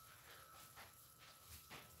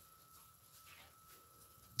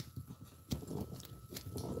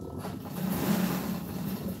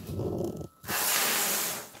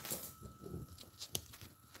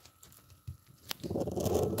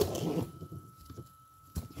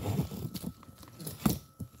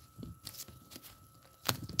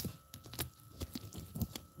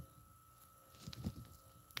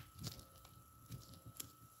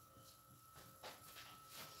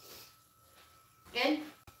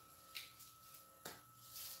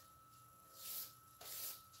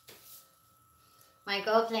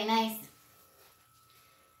 Michael, play nice.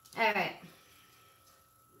 All right.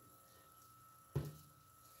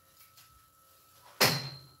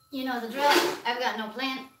 You know the drill. I've got no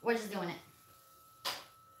plan. We're just doing it.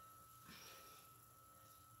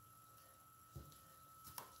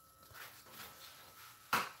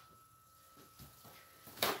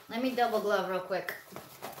 Let me double glove real quick.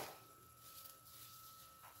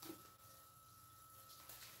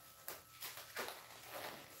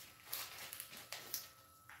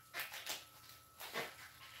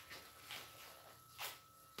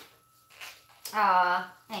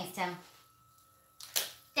 Aw, thanks, Tim.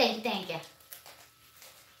 Thank you.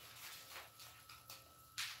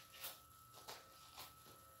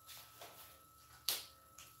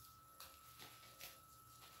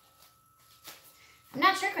 I'm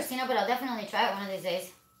not sure, Christina, but I'll definitely try it one of these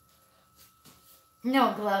days.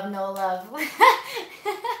 No glove, no love.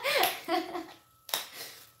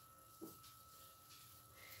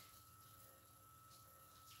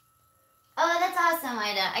 Oh, that's awesome,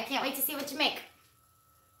 Ida. I can't wait to see what you make.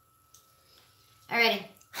 Alrighty.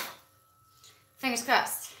 Fingers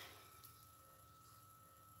crossed.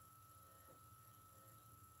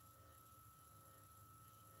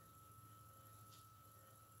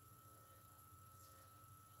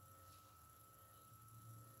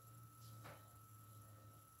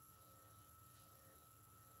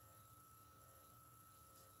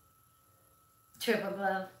 Triple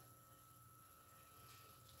glove.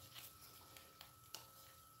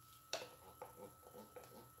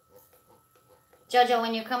 Jojo,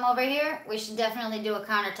 when you come over here, we should definitely do a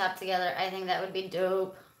countertop together. I think that would be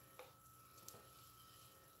dope.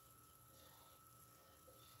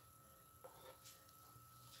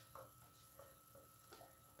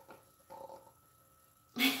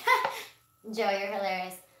 Joe, you're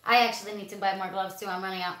hilarious. I actually need to buy more gloves too. I'm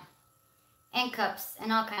running out. And cups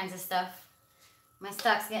and all kinds of stuff. My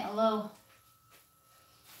stock's getting low.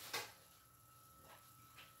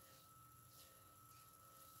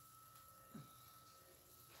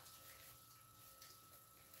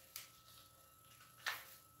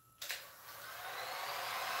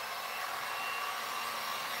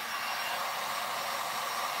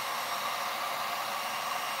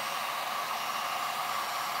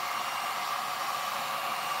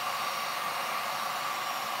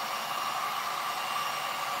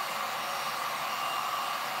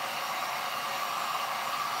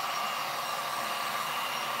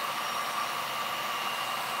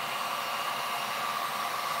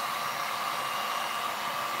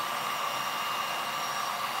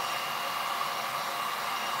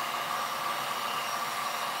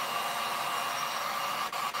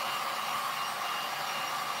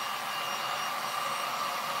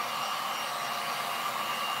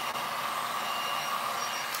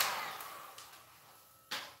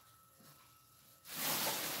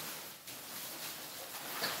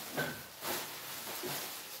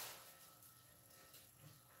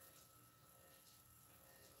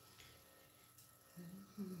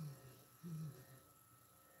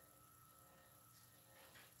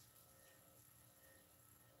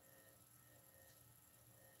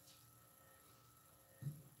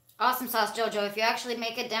 Awesome sauce, Jojo. If you actually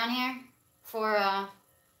make it down here for,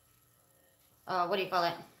 what do you call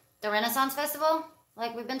it? The Renaissance Festival,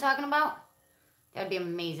 like we've been talking about, that would be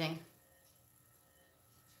amazing.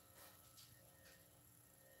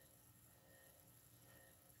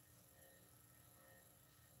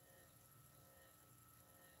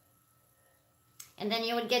 And then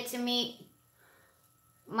you would get to meet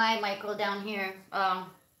my Michael down here.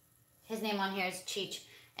 His name on here is Cheech.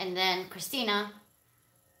 And then Christina,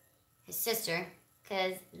 his sister,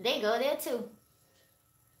 because they go there too.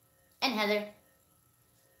 And Heather.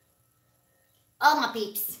 All my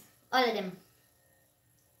peeps. All of them.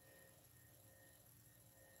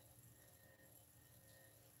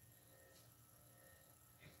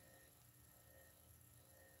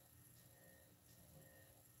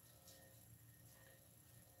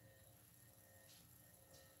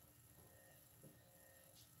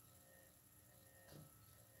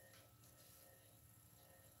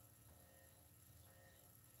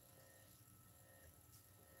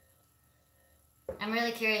 I'm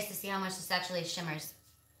really curious to see how much this actually shimmers.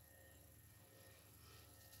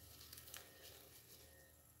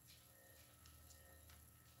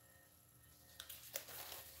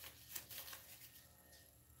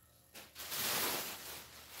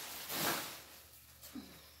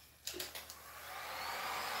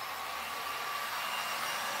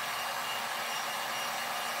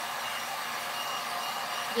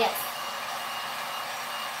 Yes.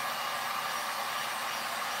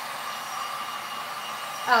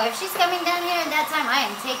 Oh, if she's coming down here at that time, I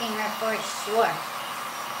am taking her for sure.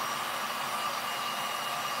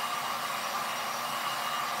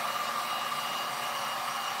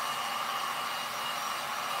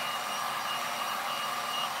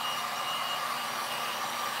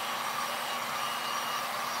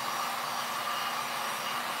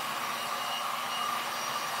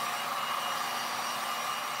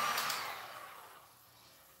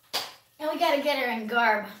 we gotta get her in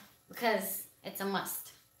garb because it's a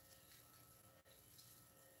must.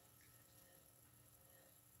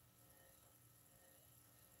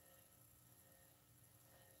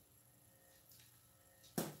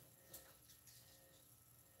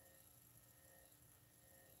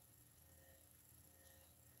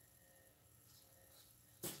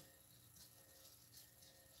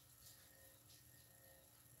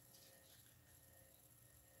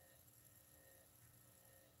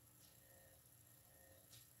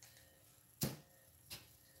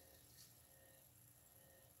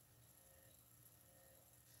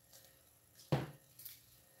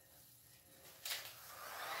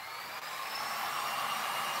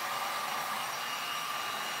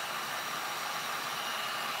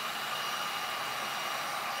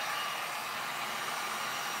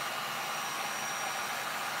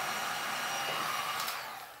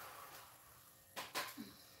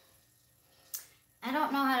 I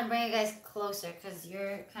don't know how to bring you guys closer because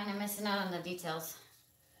you're kind of missing out on the details.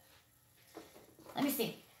 Let me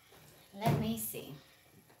see. Let me see.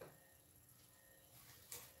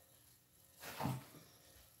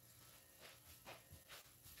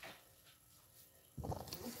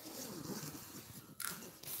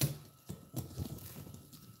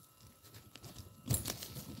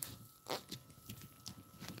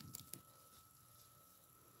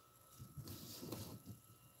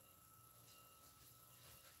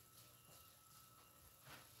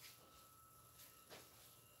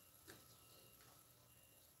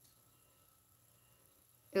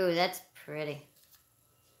 Ooh, that's pretty.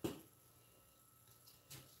 Is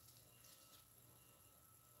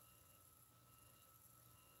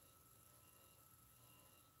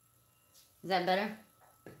that better?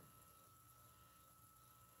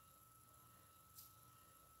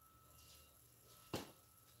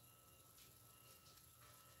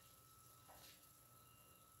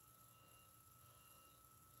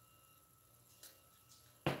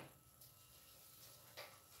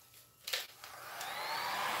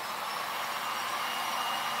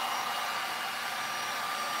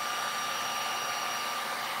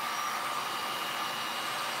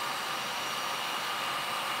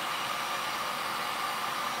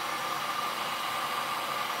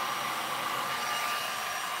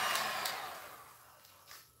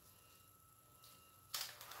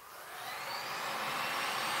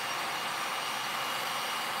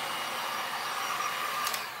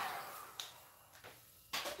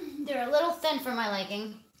 They're a little thin for my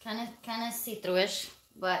liking. Kind of see-through-ish,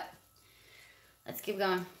 but let's keep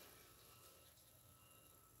going.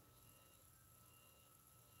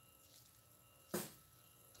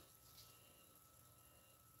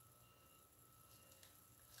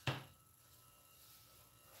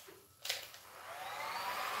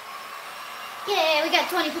 Yeah, we got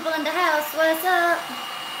 20 people in the house. What's up?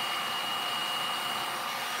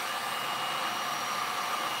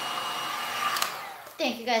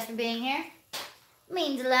 Thank you guys for being here.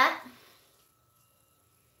 Means a lot.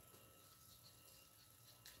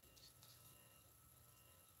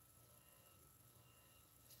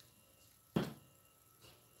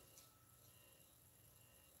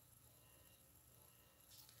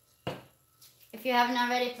 If you haven't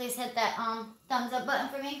already, please hit that thumbs up button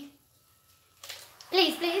for me.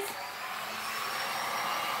 Please, please.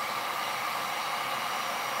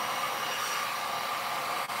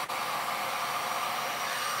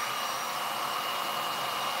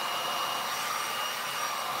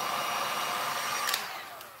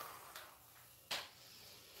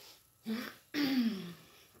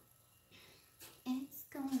 It's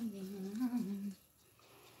going on.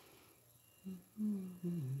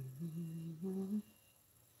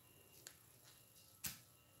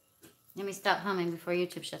 Let me stop humming before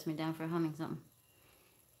YouTube shuts me down for humming something.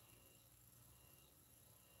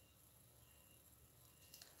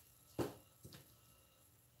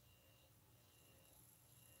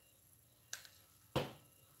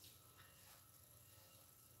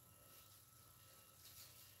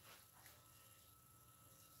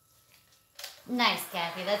 Nice,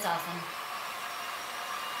 Kathy. That's awesome.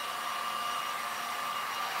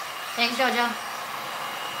 Thanks, Jojo.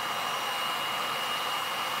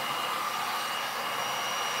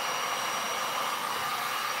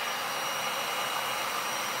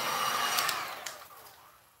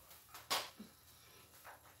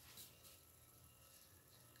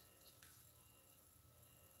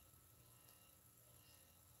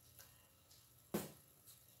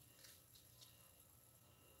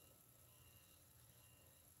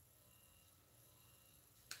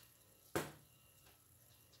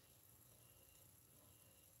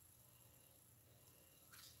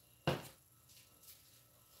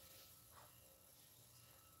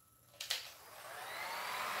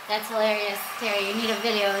 That's hilarious, Terry. You need a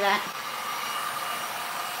video of that.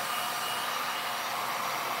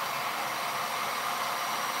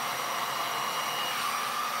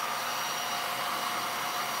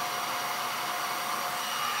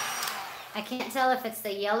 I can't tell if it's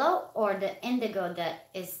the yellow or the indigo that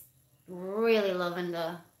is really loving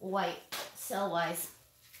the white cell-wise.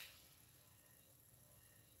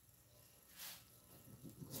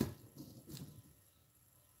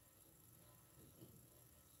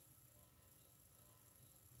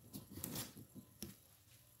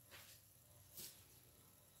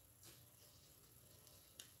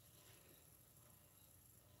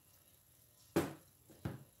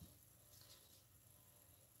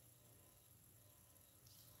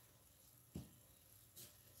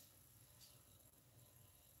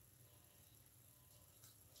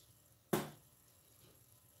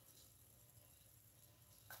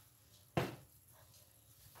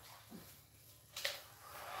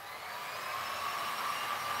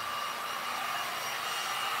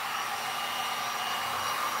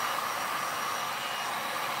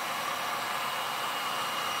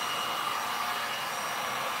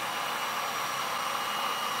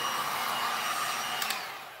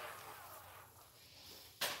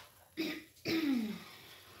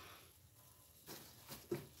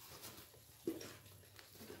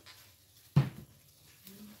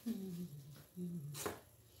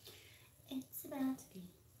 It's about to be.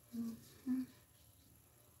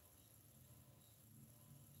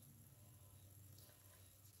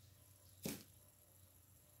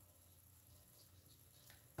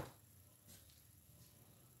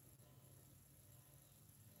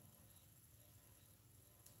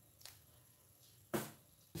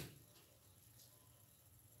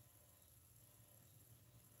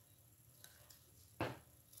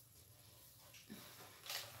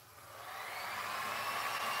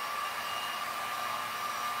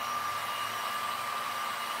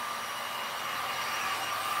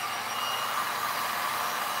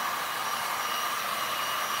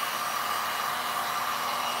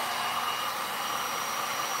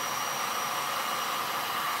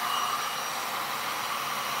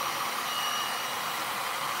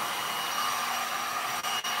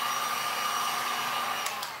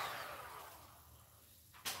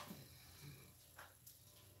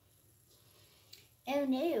 Oh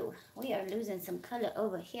no, we are losing some color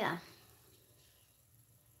over here.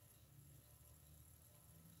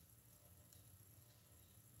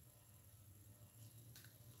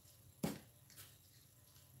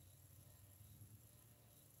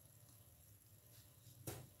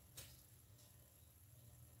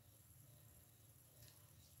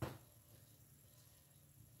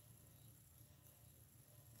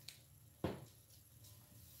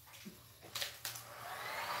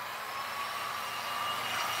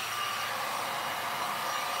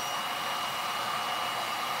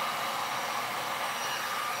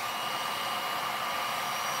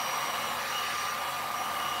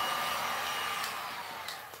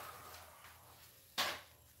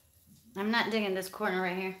 I'm not digging this corner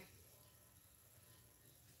right here.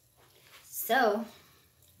 So,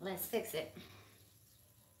 let's fix it.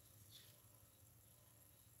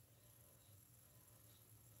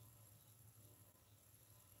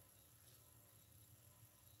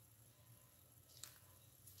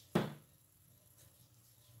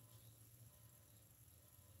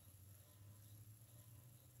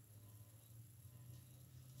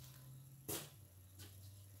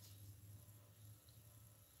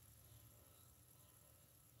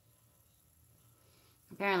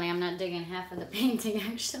 Apparently I'm not digging half of the painting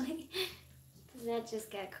actually, because that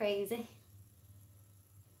just got crazy.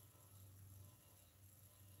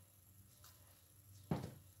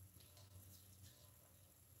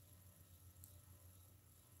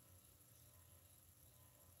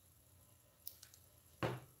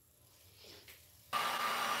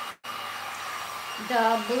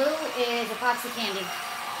 The blue is epoxy candy.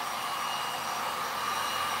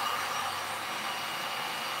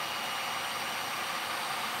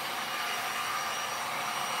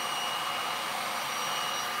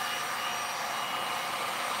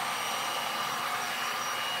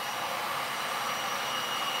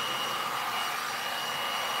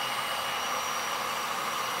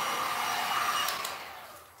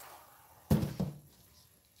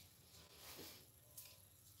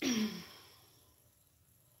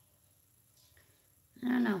 I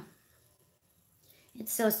don't know.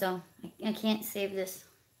 It's so-so. I can't save this.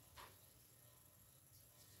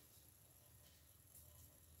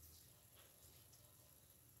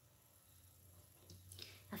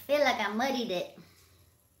 I feel like I muddied it.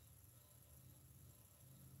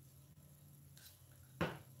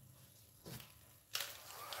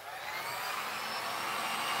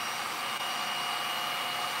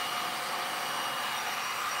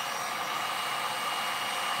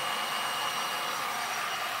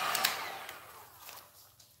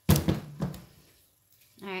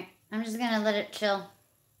 I'm just gonna let it chill.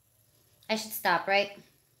 I should stop, right?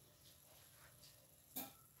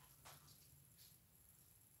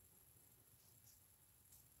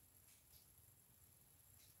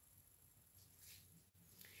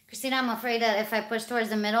 Christina, I'm afraid that if I push towards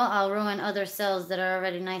the middle, I'll ruin other cells that are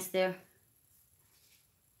already nice there.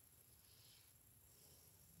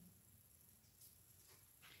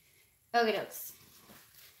 Okay, dokes.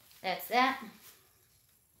 That's that.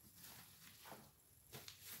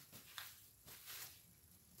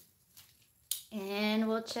 And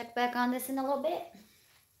we'll check back on this in a little bit.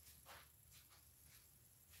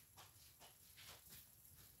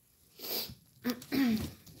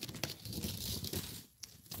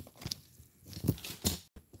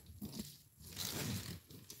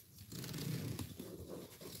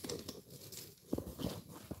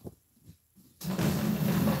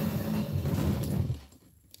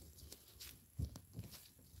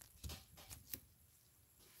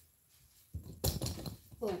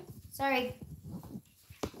 Oh, sorry.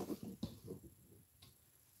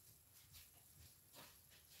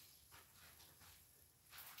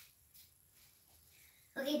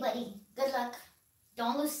 Okay, buddy. Good luck.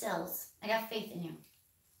 Don't lose cells. I got faith in you.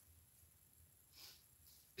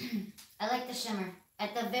 I like the shimmer.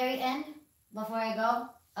 At the very end, before I go,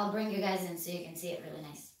 I'll bring you guys in so you can see it really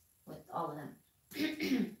nice with all of them.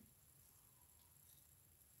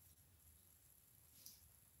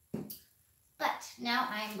 But now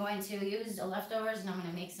I'm going to use the leftovers and I'm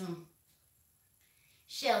going to make some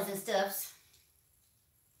shells and stuffs.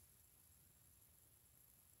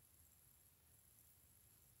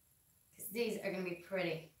 Because these are going to be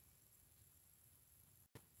pretty.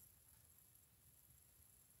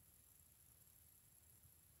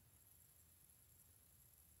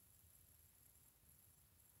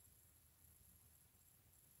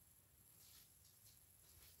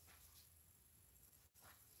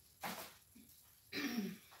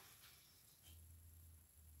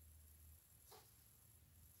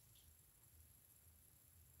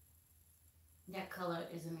 That color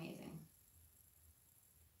is amazing.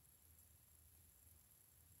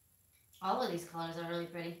 All of these colors are really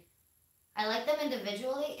pretty. I like them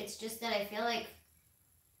individually. It's just that I feel like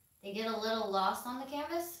they get a little lost on the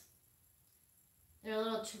canvas. They're a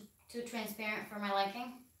little too transparent for my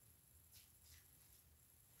liking.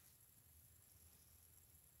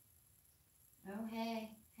 Oh,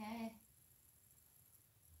 hey, hey.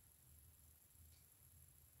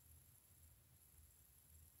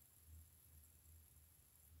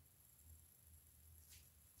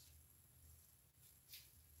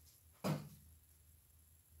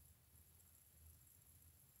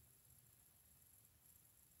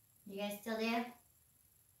 You guys still there?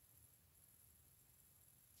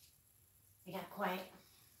 It got quiet.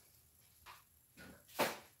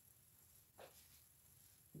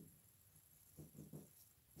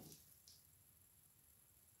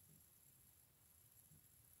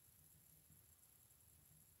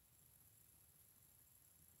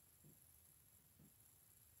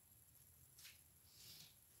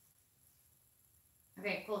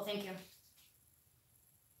 Okay, cool, thank you.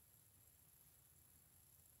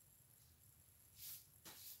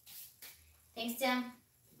 Thanks, Tim.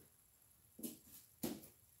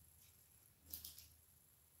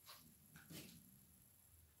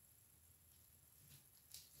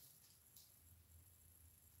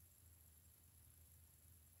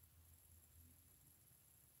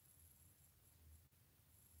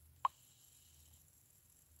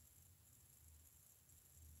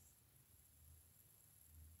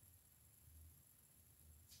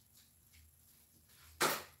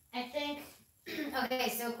 I think, okay,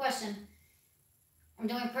 so question. I'm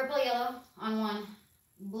doing purple yellow on one,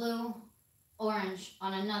 blue orange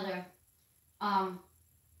on another.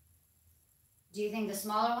 Do you think the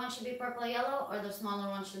smaller one should be purple yellow or the smaller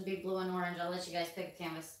one should be blue and orange? I'll let you guys pick a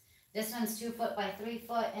canvas. This one's 2 foot by 3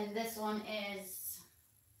 foot and this one is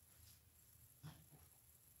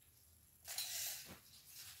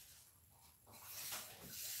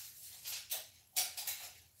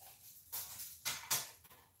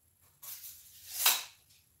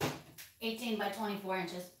 18 by 24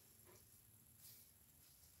 inches.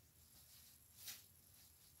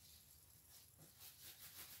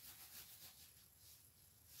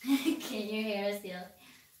 Can you hear us still?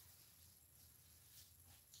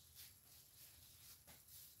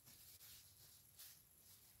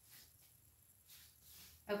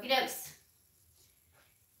 Okie dokes.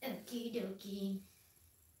 Okie dokie.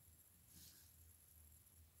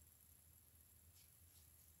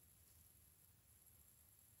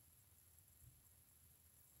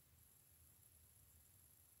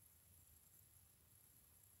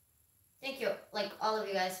 Thank you, like all of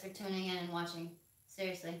you guys, for tuning in and watching.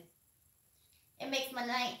 Seriously. It makes my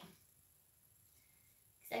night.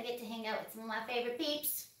 Because I get to hang out with some of my favorite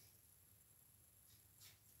peeps.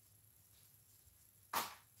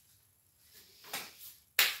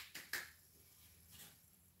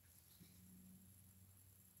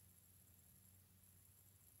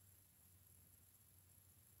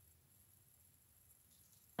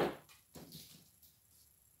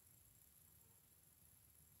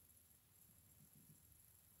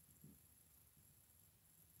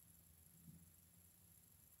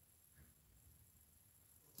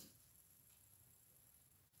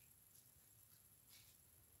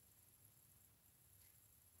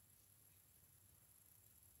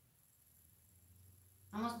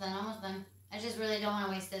 Almost done, almost done. I just really don't want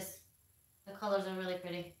to waste this. The colors are really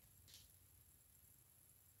pretty.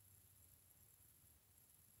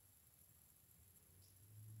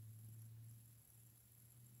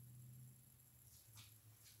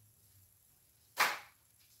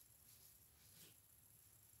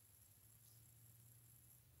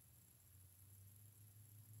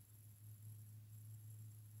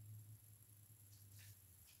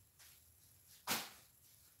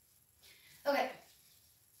 Okay.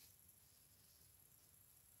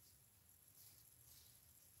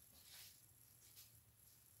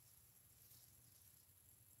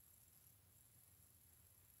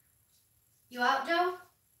 You out, Joe?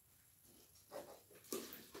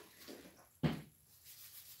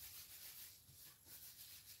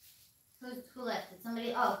 Who left? Did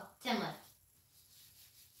somebody? Oh, Tim left.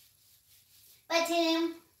 Bye,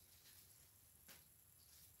 Tim.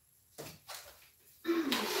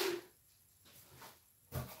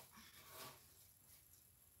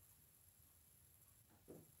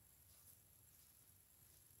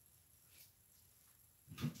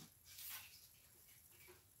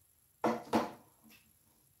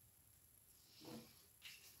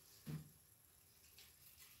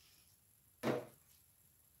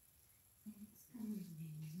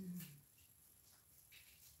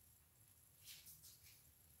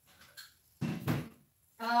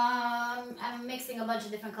 I'm mixing a bunch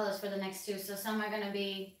of different colors for the next two. So some are going to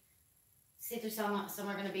be see-through, some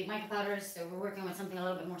are going to be mica powders. So we're working with something a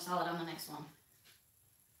little bit more solid on the next one.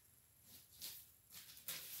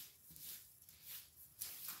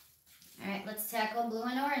 All right, let's tackle blue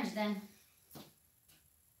and orange then.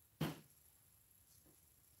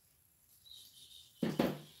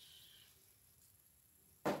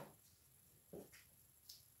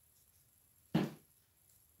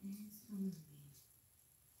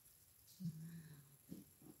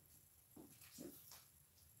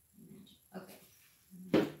 Okay.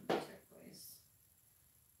 Turquoise.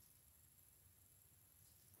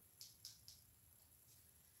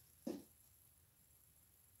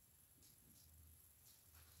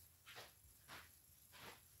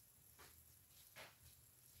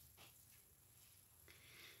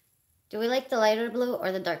 Do we like the lighter blue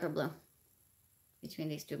or the darker blue between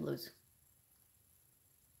these two blues?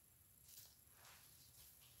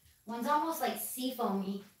 One's almost like sea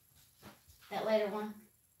foamy, that lighter one.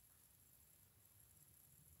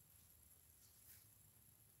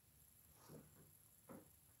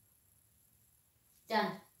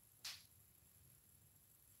 Done.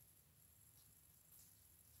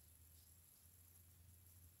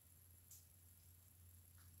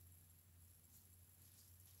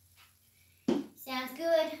 Sounds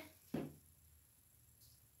good.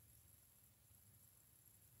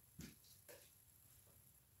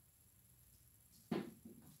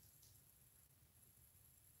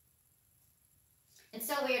 It's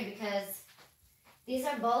so weird because these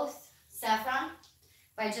are both saffron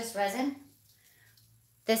by Just Resin.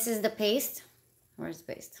 This is the paste. Where's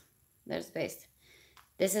the paste? There's the paste.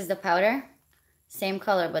 This is the powder. Same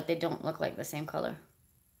color, but they don't look like the same color.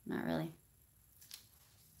 Not really.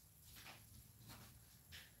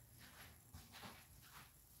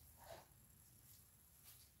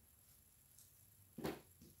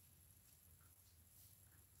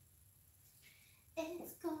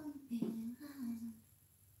 It's gonna be mine.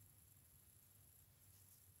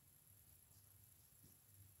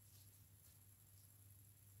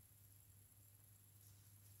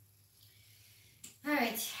 All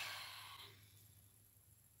right.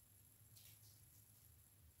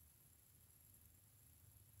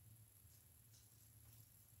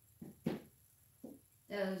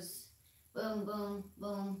 Those boom, boom,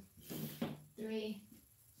 boom. 3.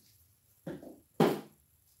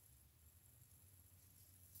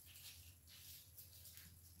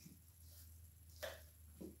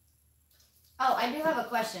 Oh, I do have a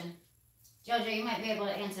question. Jojo, you might be able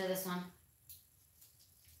to answer this one.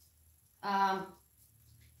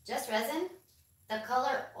 just resin, the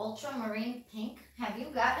color ultramarine pink. Have you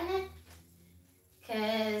gotten it?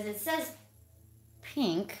 Because it says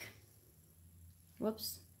pink.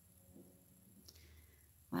 Whoops.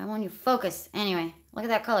 Why won't you focus? Anyway, look at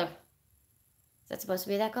that color. Is that supposed to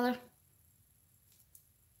be that color?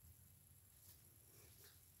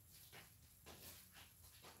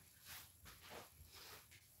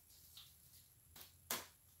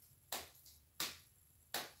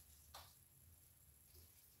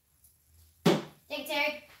 Thank you,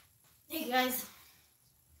 Terry. Thank you, guys.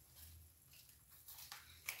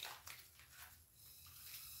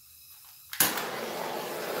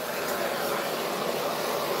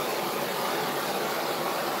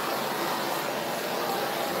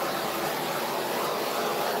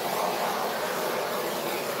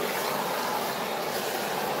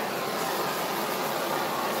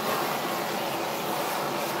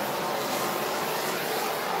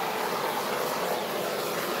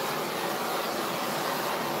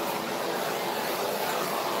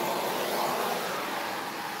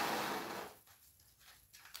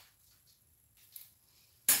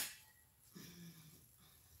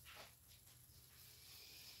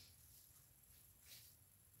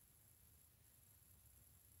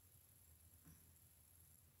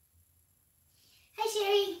 Hi,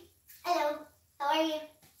 Sherry. Hello. How are you?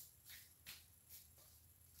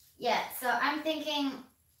 Yeah, so I'm thinking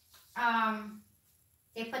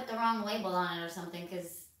they put the wrong label on it or something,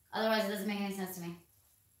 because otherwise it doesn't make any sense to me.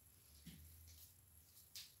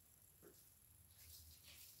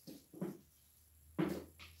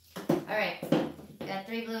 All right, got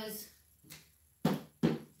 3 blues,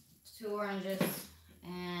 2 oranges,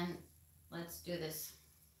 and let's do this.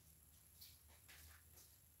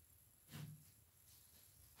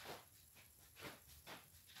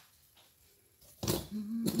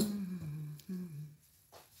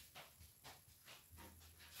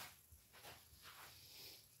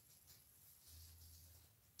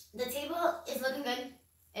 The table is looking good.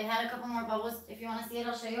 It had a couple more bubbles. If you want to see it,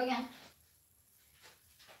 I'll show you again.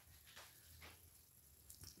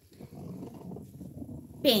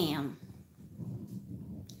 Bam!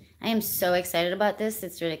 I am so excited about this.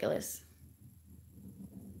 It's ridiculous.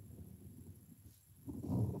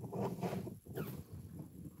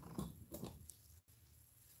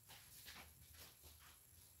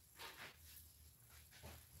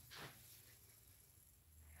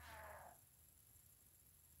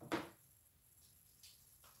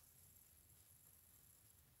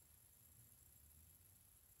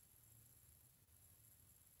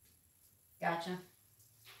 Gotcha.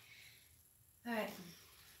 All right.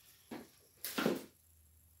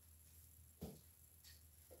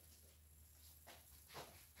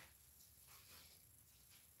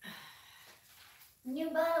 New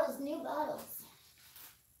bottles, new bottles.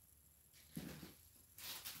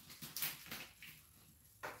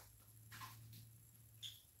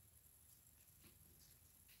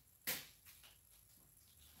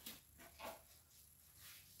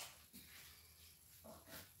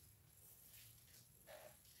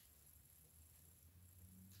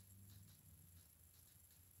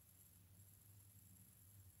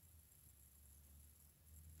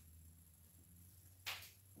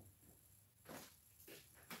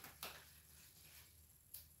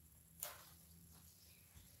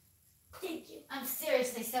 Thank you. I'm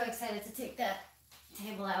seriously so excited to take that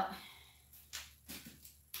table out.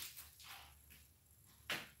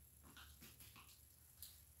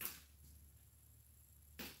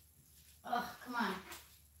 Oh, come on.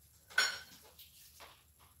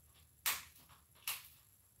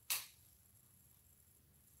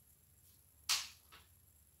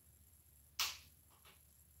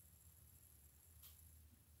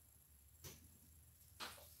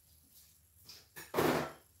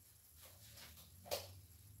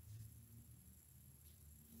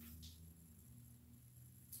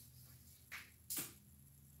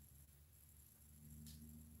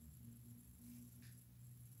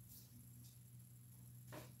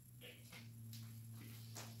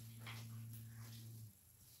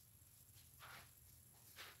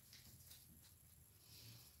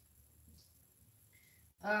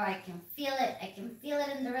 Oh, I can feel it. I can feel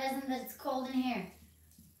it in the resin that it's cold in here.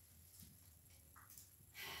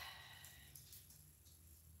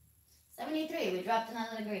 '73, we dropped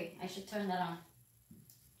another degree. I should turn that on.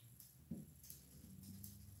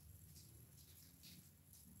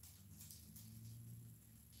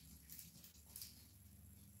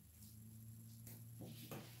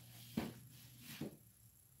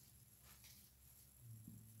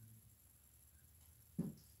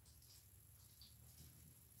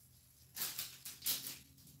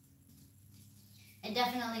 I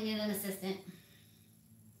definitely need an assistant.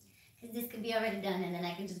 this could be already done, and then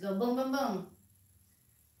I can just go boom, boom, boom.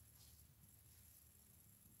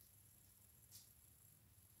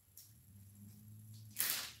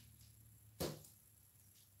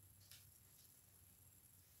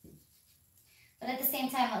 But at the same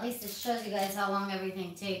time, at least it shows you guys how long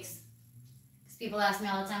everything takes. Because people ask me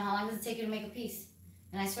all the time, how long does it take you to make a piece?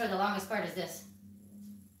 And I swear the longest part is this.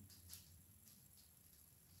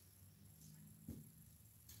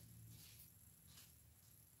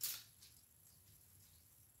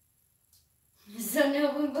 So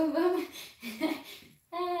no boom, boom, boom.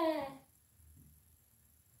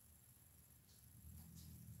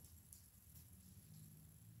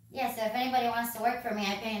 Yeah, so if anybody wants to work for me,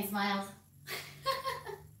 I pay in smiles.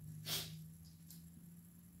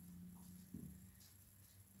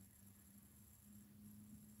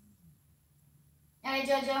 All right,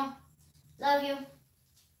 Jojo. Love you.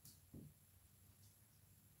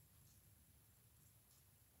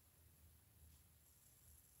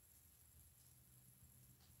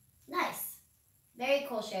 Nice. Very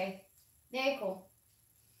cool, Sherry. Very cool.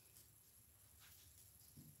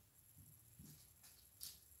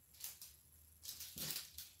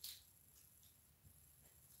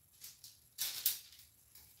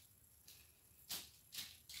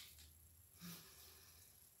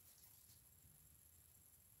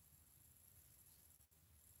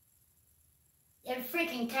 It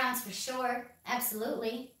freaking counts for sure.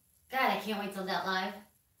 Absolutely. God, I can't wait till that live.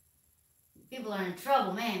 People are in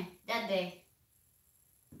trouble, man, that day.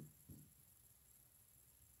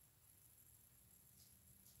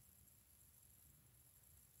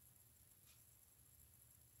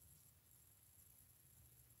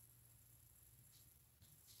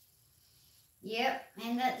 Yep,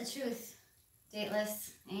 ain't that the truth?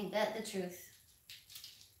 Dateless, ain't that the truth?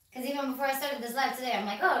 Because even before I started this live today, I'm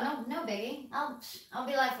like, oh, no biggie. I'll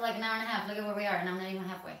be live for like an hour and a half. Look at where we are, and I'm not even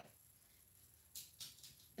halfway.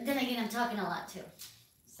 But then again, I'm talking a lot too.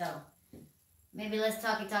 So maybe less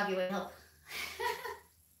talky would help.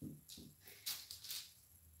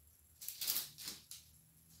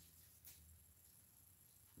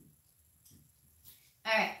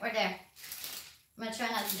 All right, we're there. I'm gonna try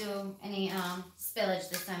not to do any spillage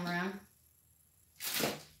this time around.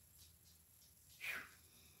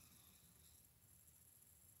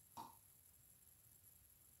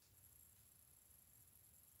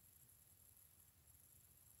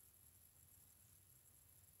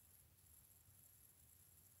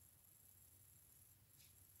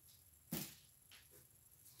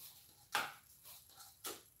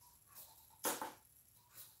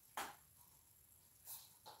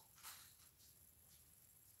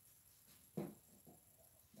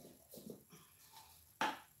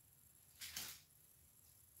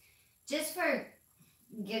 Just for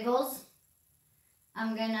giggles,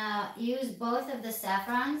 I'm gonna use both of the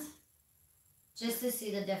saffrons just to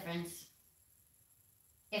see the difference,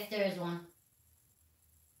 if there is one.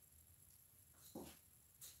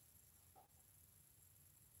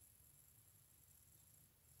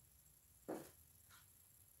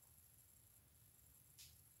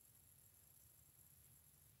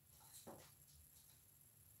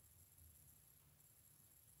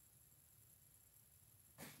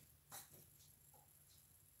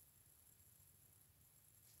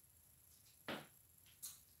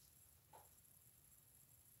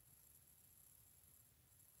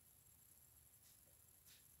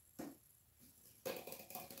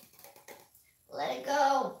 Let it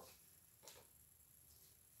go.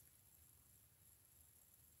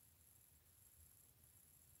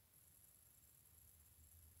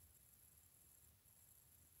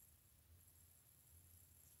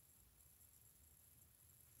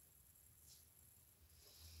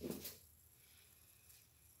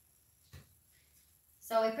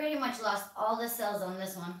 So we pretty much lost all the cells on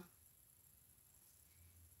this one.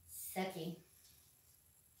 Sucky.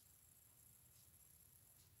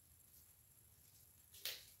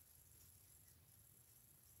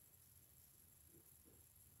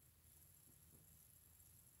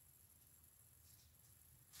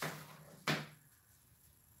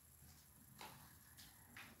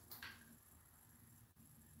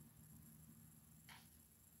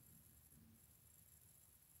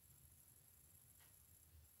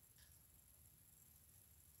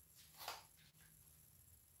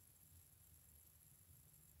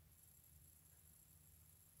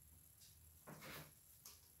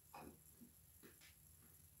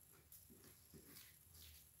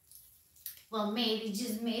 Well, maybe,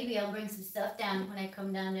 just maybe, I'll bring some stuff down when I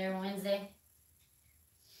come down there Wednesday.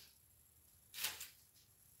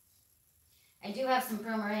 I do have some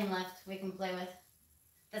permarine left we can play with.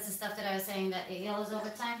 That's the stuff that I was saying that it yellows over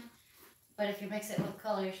time. but if you mix it with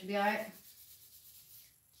color, it should be alright.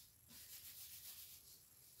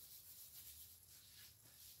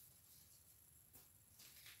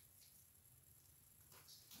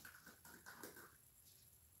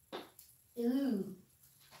 Ooh.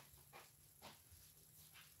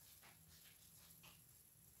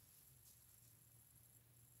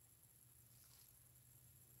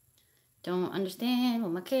 Don't understand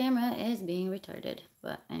when my camera is being retarded.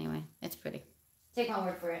 But anyway, it's pretty. Take my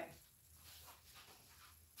word for it.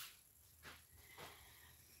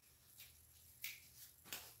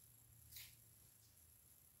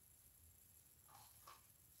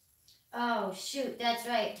 Oh, shoot, that's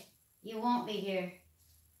right. You won't be here.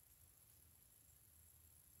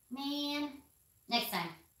 Man. Next time.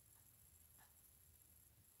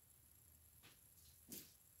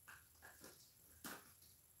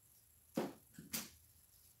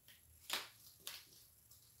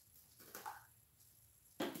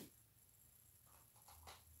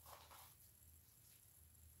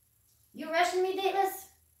 You rushing me, dateless?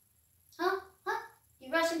 Huh? Huh?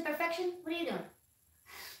 You rushing perfection? What are you doing?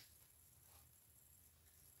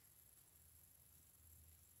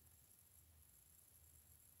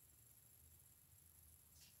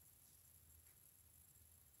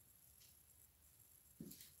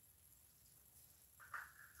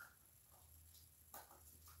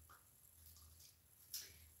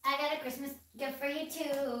 I got a Christmas gift for you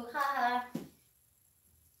too. Ha ha.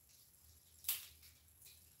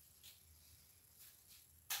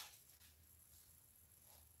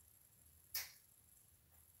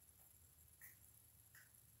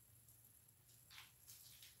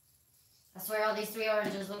 I swear all these 3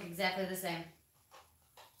 oranges look exactly the same.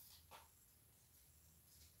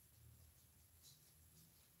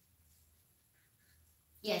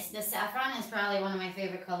 Yes, the saffron is probably one of my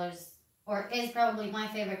favorite colors, or is probably my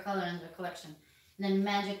favorite color in the collection. And then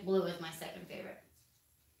magic blue is my second favorite.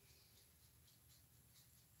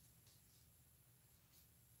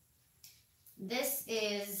 This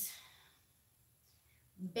is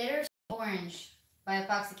Bitter Orange by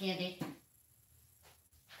Epoxy Candy.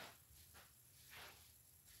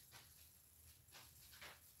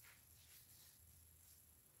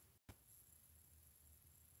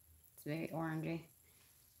 It's very orangey.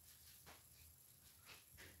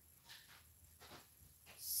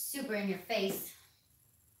 Super in your face.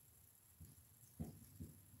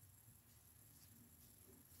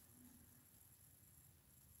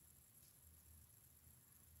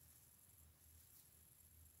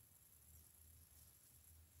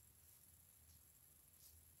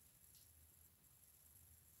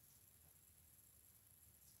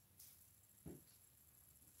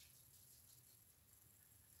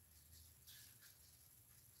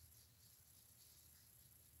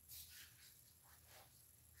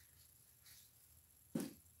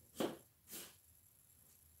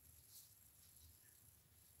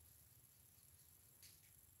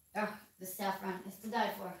 Oh, the saffron is to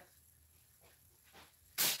die for.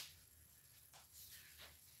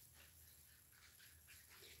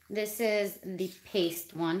 This is the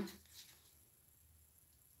paste one.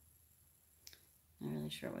 Not really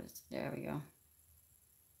sure what it's. There we go.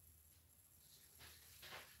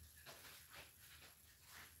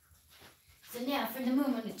 So now for the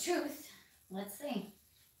moment of truth. Let's see.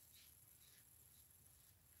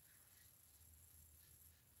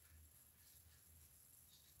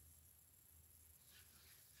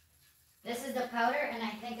 This is the powder, and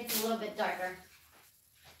I think it's a little bit darker.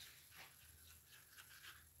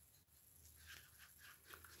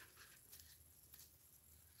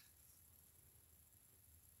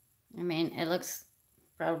 I mean, it looks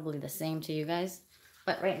probably the same to you guys,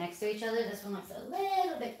 but right next to each other, this one looks a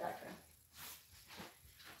little bit darker.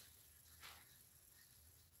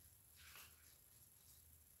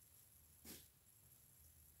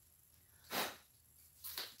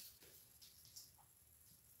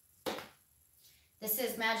 This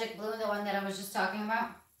is Magic Blue, the one that I was just talking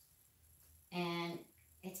about. And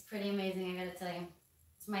it's pretty amazing, I gotta tell you.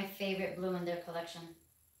 It's my favorite blue in their collection.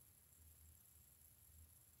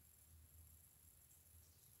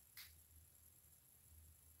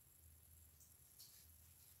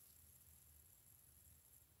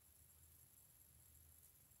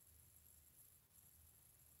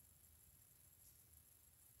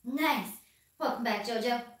 Nice! Welcome back,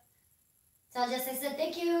 Jojo. Tell Jess I said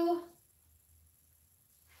thank you.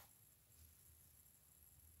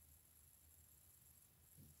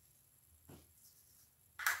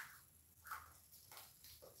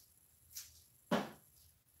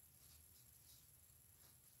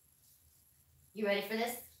 You ready for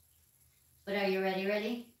this? But are you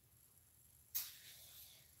ready?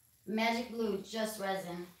 Magic Blue, just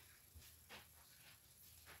resin.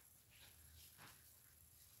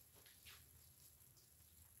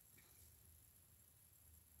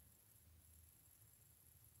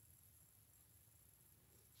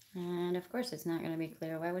 And of course it's not going to be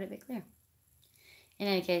clear. Why would it be clear? In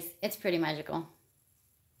any case, it's pretty magical.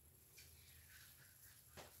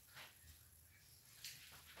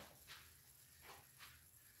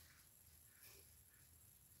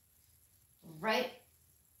 Right?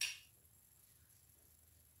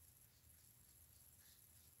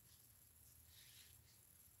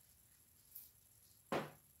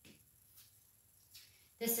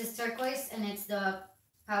 This is turquoise and it's the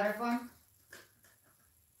powder form.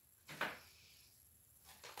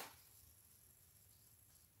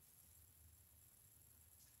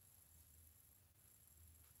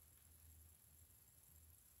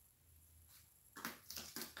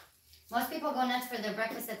 Most people go nuts for their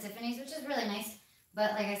breakfast at Tiffany's, which is really nice.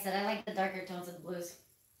 But like I said, I like the darker tones of the blues.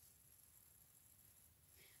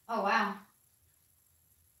 Oh, wow.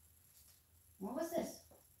 What was this?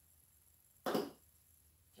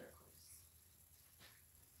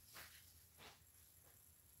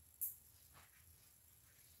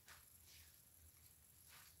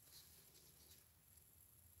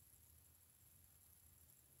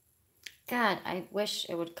 God, I wish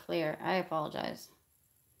it would clear. I apologize.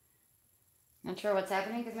 Not sure what's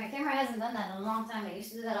happening because my camera hasn't done that in a long time. I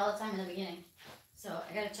used to do that all the time in the beginning. So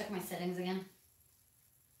I gotta check my settings again.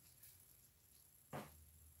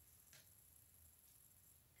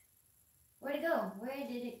 Where'd it go? Where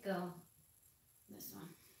did it go? This one.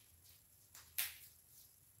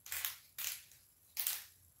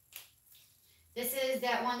 This is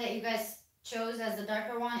that one that you guys chose as the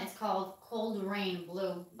darker one. It's called Cold Rain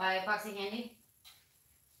Blue by Epoxy Candy.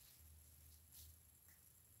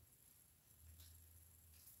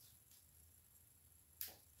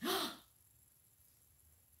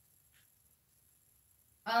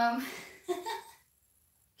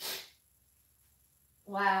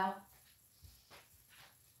 Wow.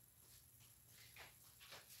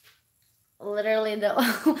 Literally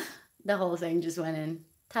the the whole thing just went in,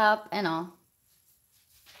 top and all.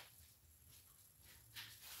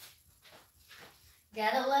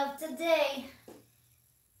 Gotta love today.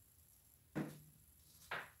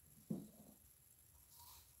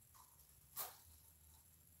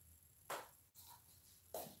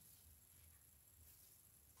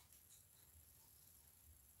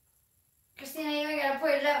 Christina, you ain't gotta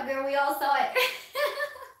point it out, girl. We all saw it.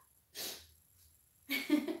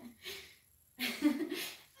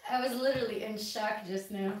 I was literally in shock just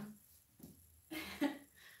now.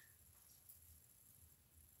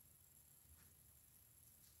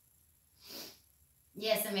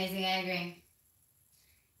 Yes, amazing. I agree.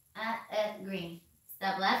 I agree.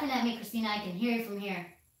 Stop laughing at me, Christina. I can hear you from here.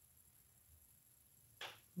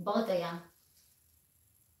 Both of y'all.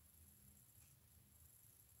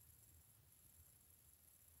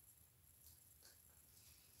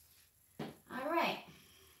 All right.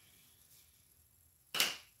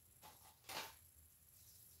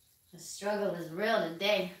 The struggle is real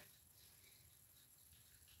today.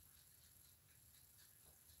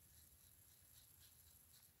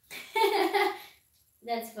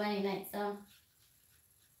 That's funny, Night Song.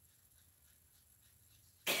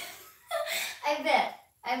 I bet.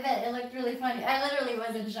 It looked really funny. I literally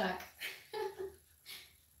was in shock.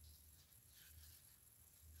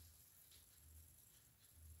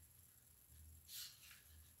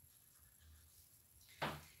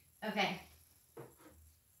 Okay.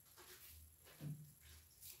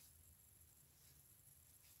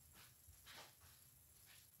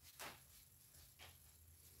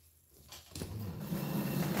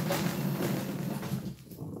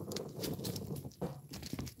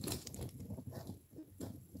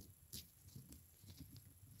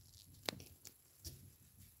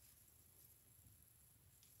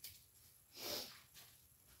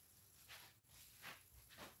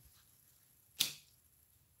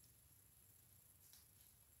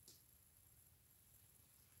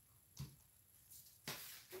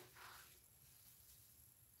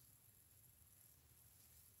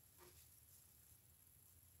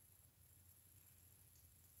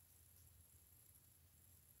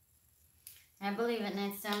 I believe it,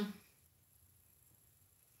 Nightstone.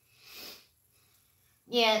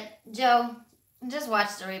 Yeah, Joe, just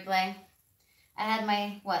watch the replay. I had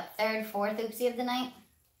my, what, third, fourth oopsie of the night?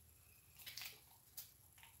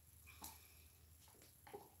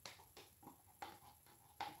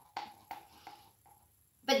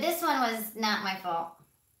 But this one was not my fault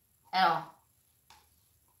at all.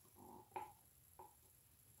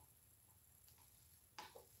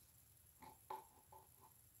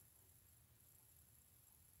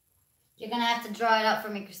 You're going to have to draw it out for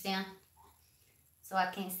me, Christina, so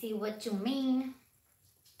I can see what you mean.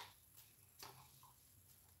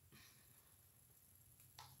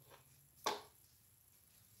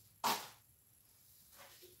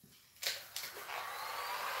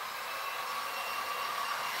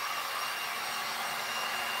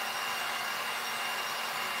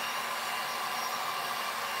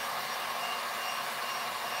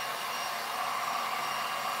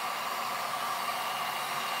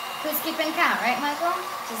 Who's keeping count, right, Michael?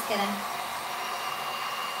 Just kidding.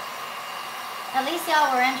 At least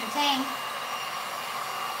y'all were entertained.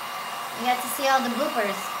 You got to see all the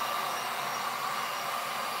bloopers.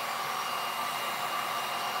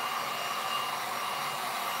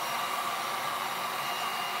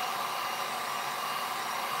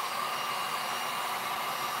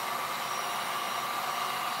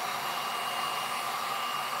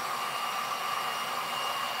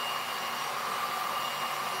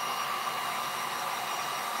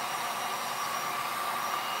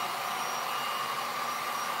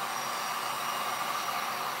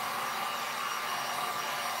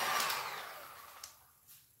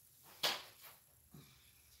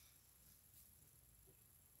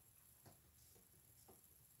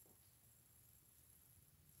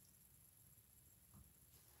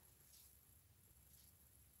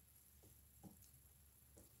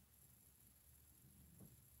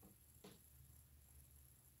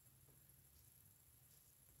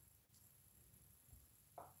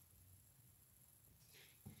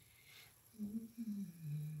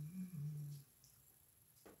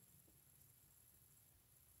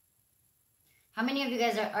 How many of you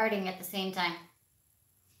guys are arting at the same time?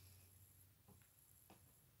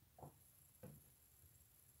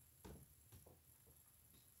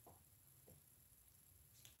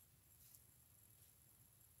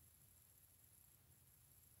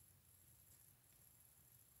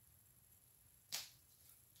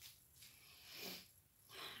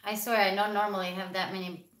 I swear I don't normally have that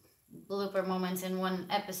many blooper moments in one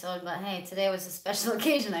episode, but hey, today was a special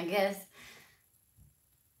occasion, I guess.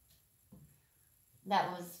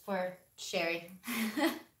 That was for Sherry.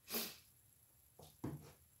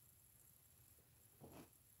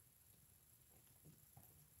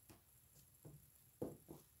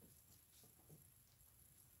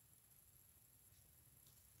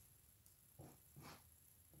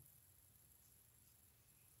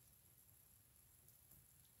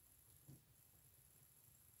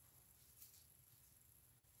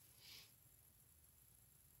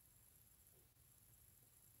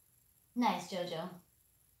 Nice, Jojo.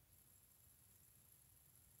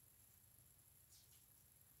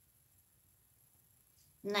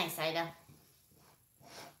 Nice, Ida.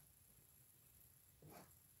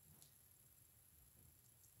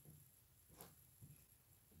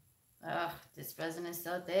 Ugh, this resin is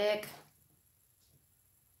so thick.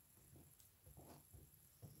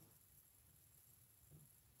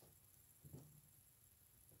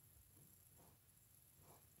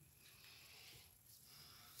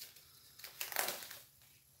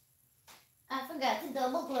 I forgot to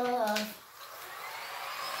double glove.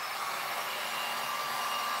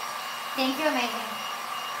 Thank you, amazing.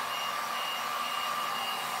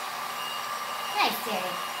 Nice,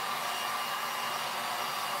 Terry.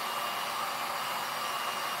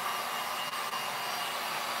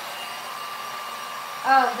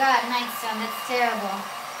 Oh God, Nightstone, that's terrible.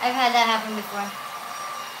 I've had that happen before.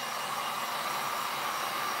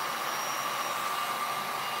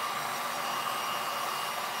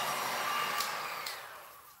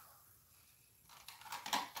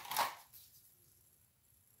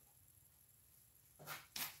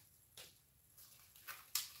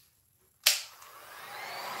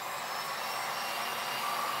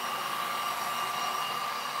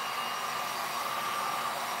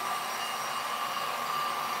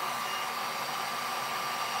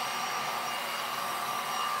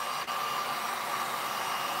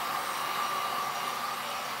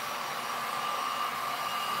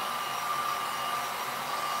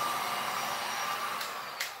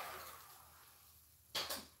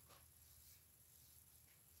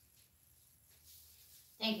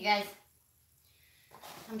 Thank you, guys.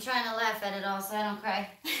 I'm trying to laugh at it all so I don't cry.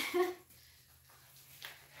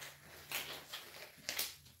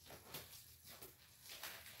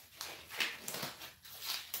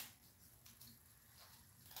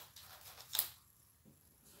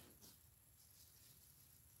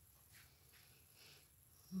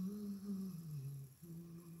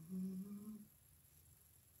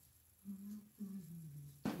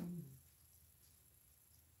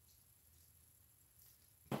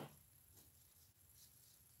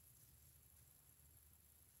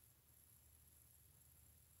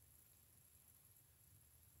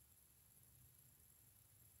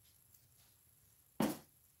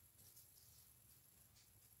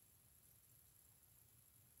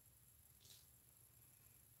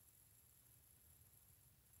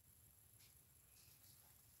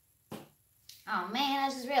 Oh man, I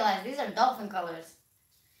just realized these are dolphin colors.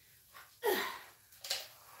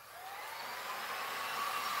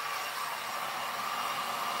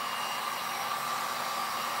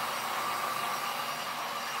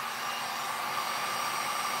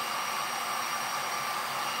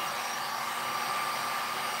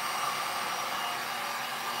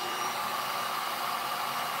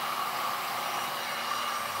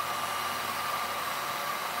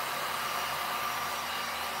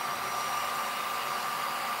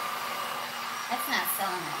 That's not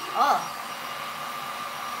selling at all.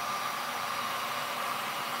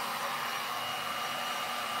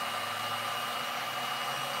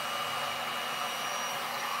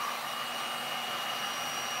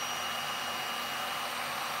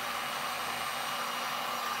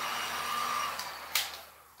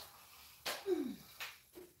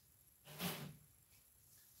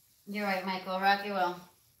 You're right, Michael. Rock you will.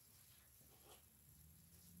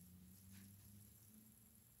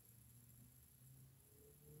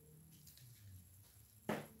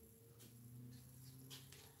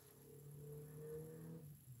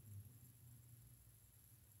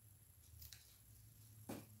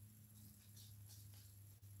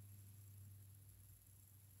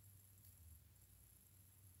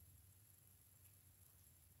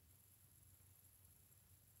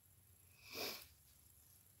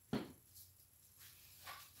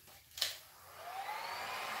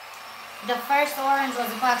 The first orange was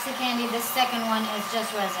epoxy candy. The second one is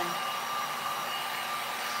just resin.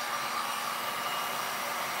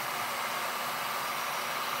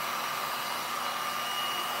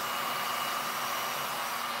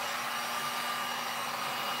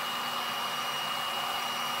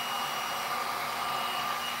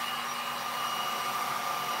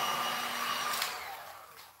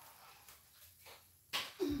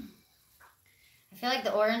 I feel like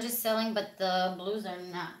the orange is selling, but the blues are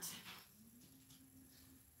not.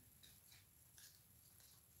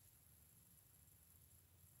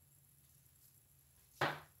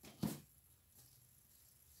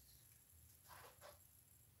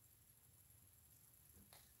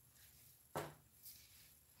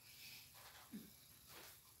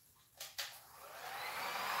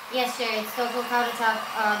 Yes, Sherry, it's Tofu powder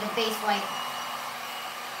top, the base white.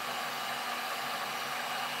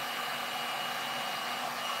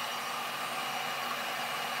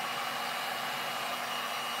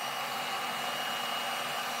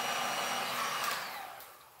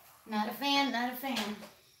 Not a fan, not a fan.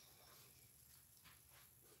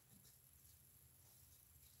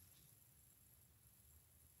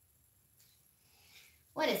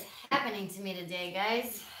 What is happening to me today,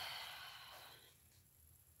 guys?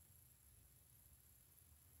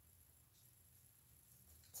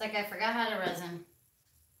 It's like I forgot how to resin.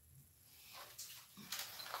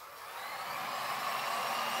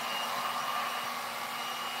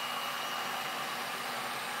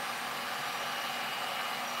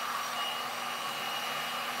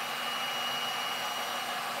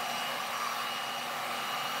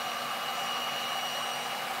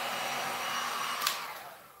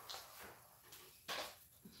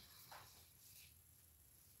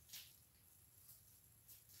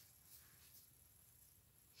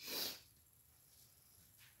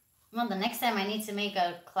 Well, the next time I need to make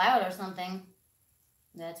a cloud or something.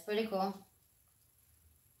 That's pretty cool.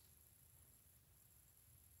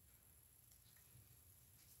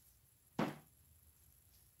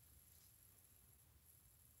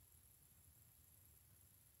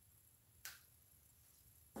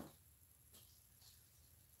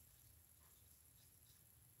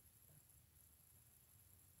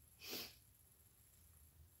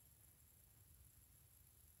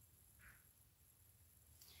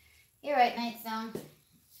 You're right, Nightstone.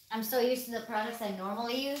 I'm so used to the products I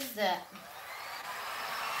normally use that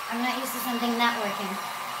I'm not used to something not working.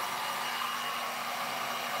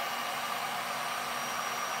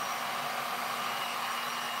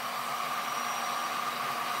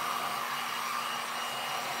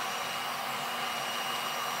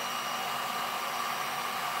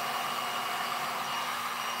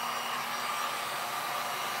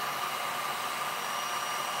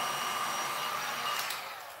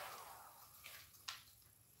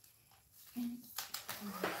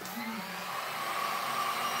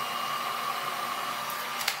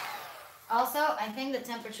 Also, I think the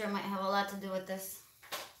temperature might have a lot to do with this,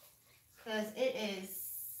 because it is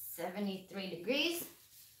 73 degrees.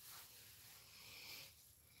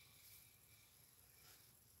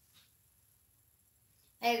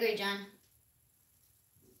 I agree, John.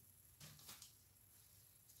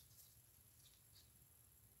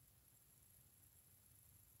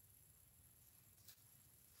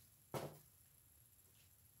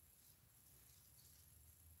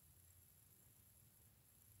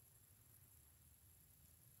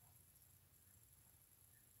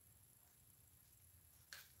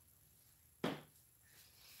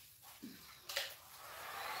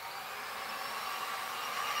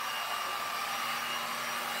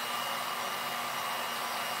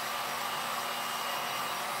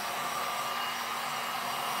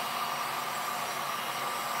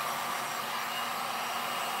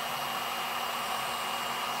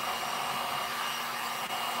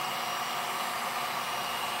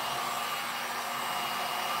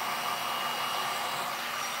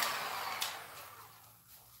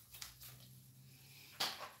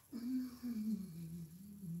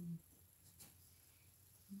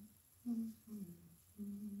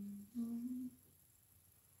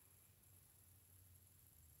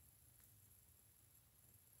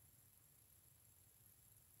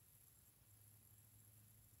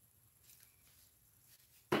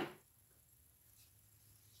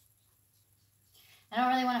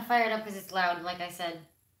 fire it up because it's loud, like I said.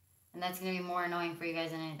 And that's going to be more annoying for you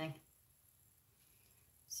guys than anything.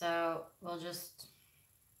 So we'll just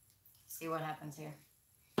see what happens here.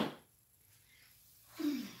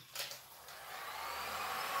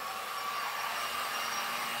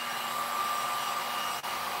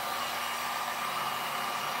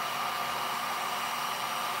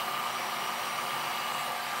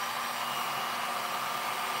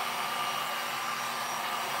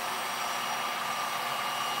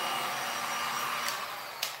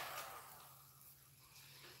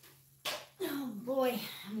 Boy,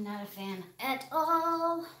 I'm not a fan at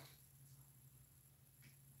all.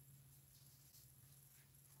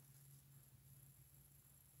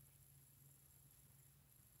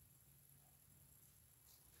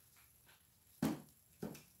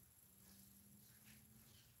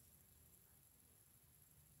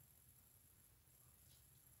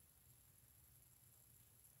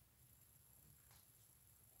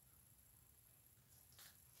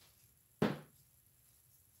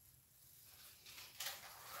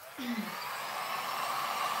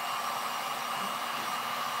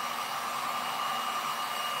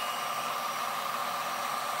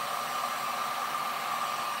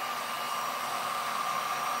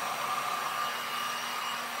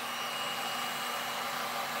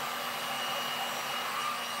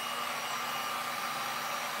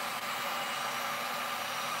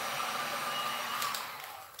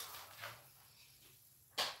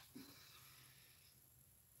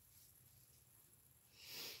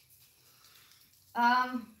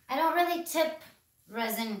 I don't really tip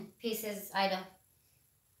resin pieces either.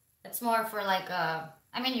 It's more for like,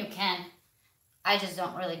 I mean you can. I just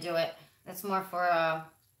don't really do it. It's more for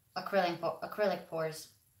acrylic pours.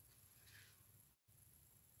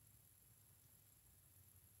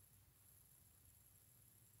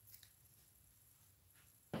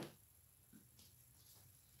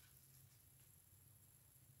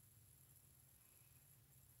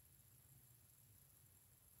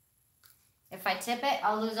 If I tip it,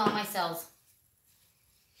 I'll lose all my cells.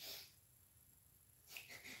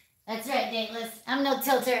 That's right, Dateless. I'm no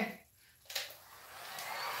tilter.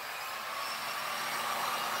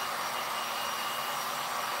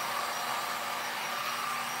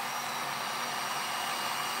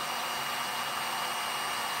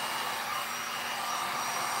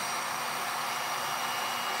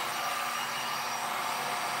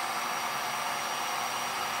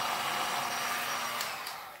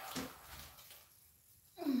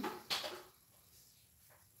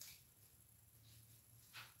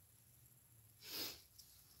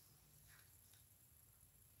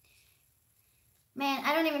 Man,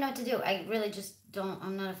 I don't even know what to do. I really just don't,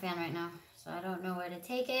 I'm not a fan right now. So I don't know where to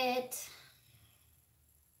take it.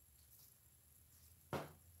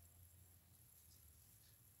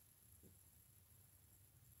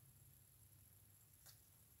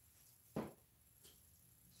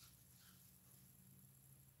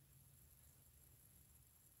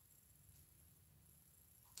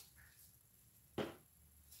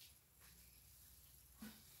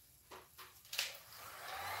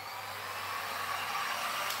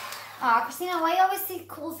 Aw, Christina, why you always see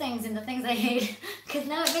cool things in the things I hate? Because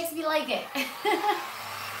now it makes me like it.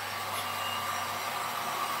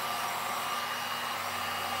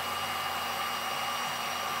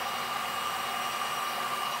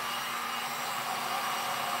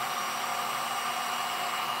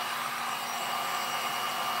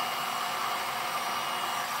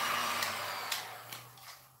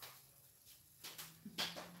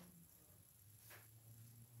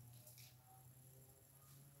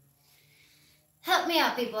 Help me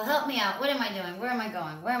out, people. Help me out. What am I doing? Where am I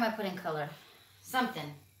going? Where am I putting color?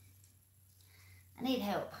 Something. I need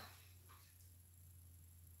help.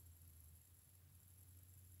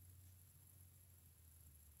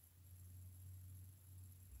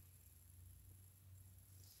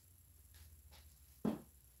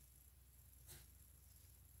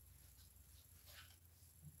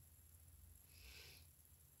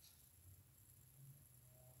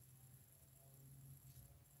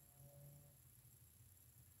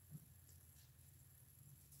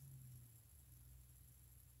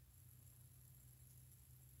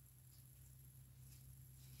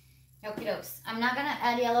 Okie dokes. I'm not gonna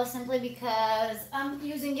add yellow simply because I'm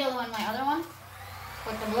using yellow on my other one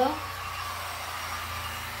with the blue.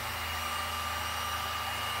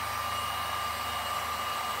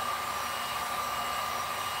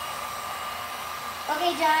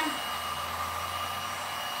 Okay, John.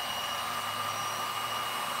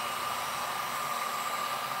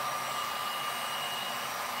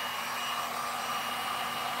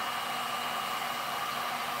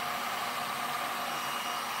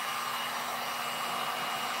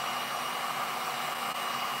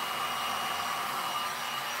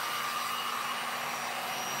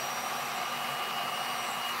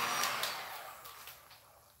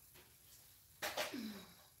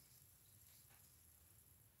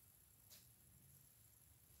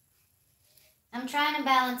 I'm trying to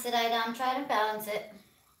balance it, Ida. I'm trying to balance it.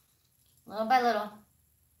 Little by little.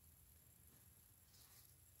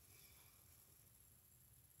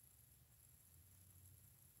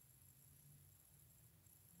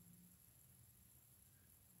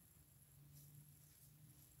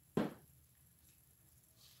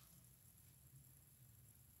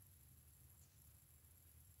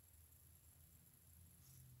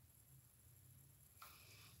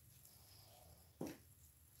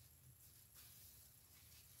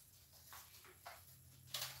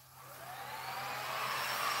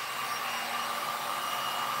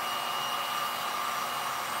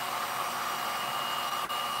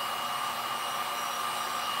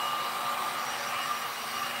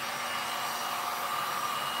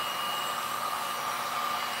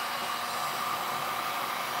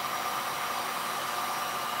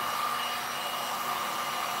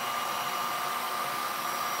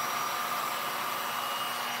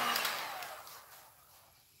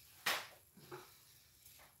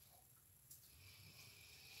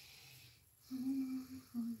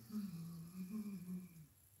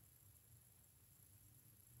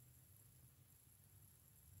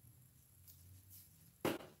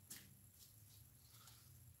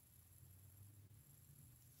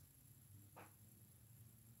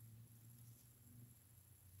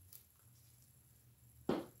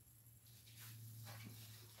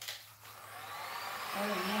 Oh,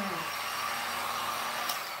 yeah.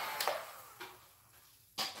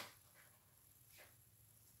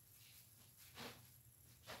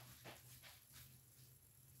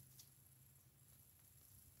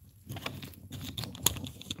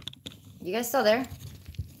 You guys still there?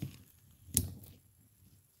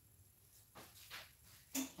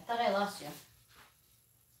 I thought I lost you.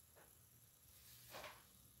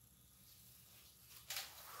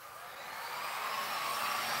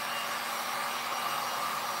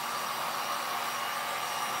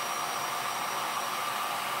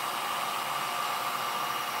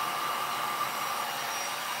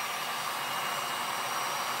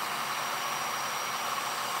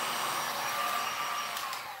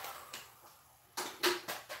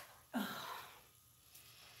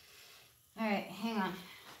 All right, hang on.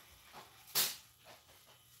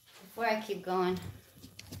 Before I keep going.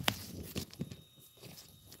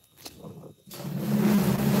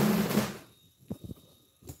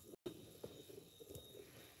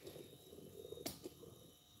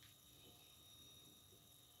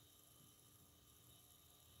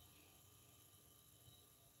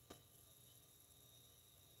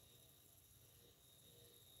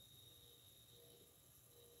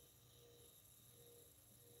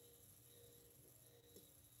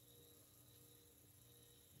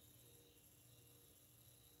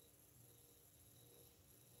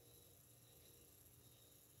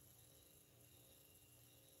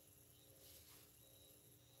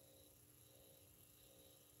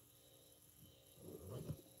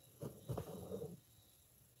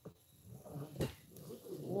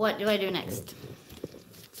 What do I do next?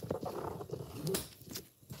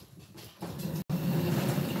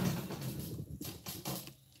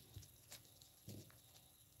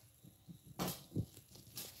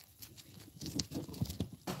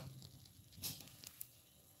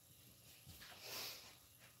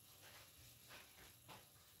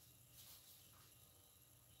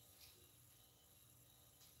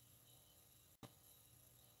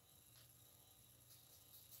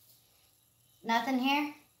 Nothing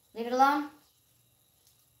here? Leave it alone?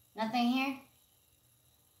 Nothing here?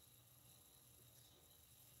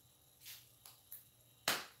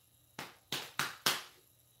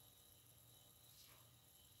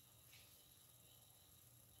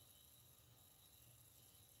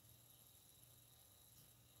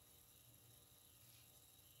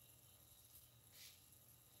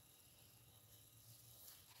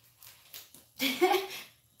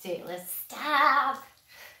 Dude, let's stop.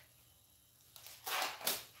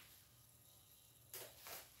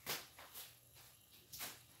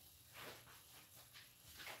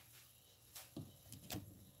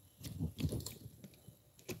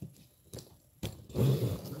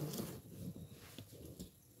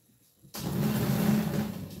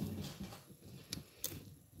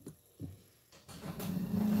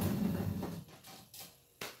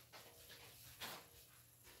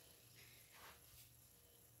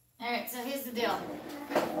 Alright, so here's the deal.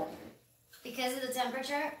 Because of the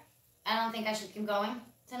temperature, I don't think I should keep going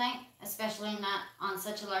tonight, especially not on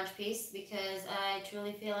such a large piece, because I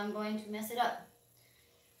truly feel I'm going to mess it up.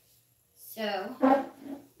 So,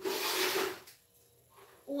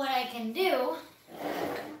 what I can do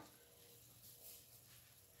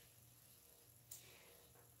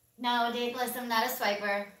nowadays, I'm not a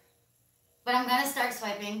swiper, But I'm going to start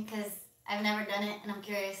swiping because I've never done it and I'm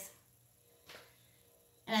curious.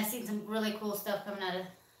 And I've seen some really cool stuff coming out of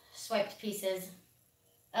swiped pieces.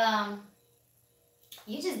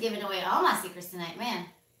 You just giving away all my secrets tonight, man.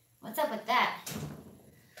 What's up with that?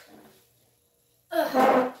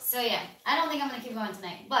 Ugh. So yeah, I don't think I'm going to keep going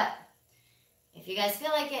tonight. But if you guys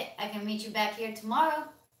feel like it, I can meet you back here tomorrow,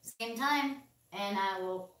 same time. And I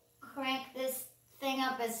will crank this thing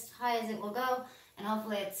up as high as it will go. And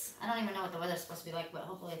hopefully it's, I don't even know what the weather's supposed to be like, but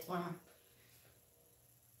hopefully it's warmer.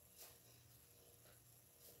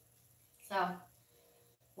 So,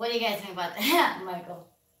 what do you guys think about that, Michael?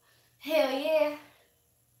 Hell yeah.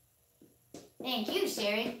 Thank you,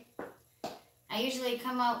 Sherry. I usually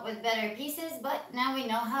come out with better pieces, but now we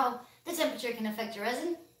know how the temperature can affect your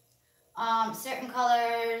resin. Certain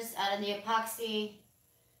colors out of the epoxy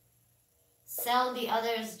sell, the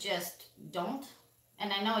others just don't.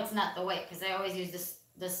 And I know it's not the white because I always use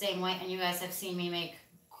the same white, and you guys have seen me make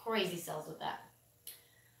crazy cells with that.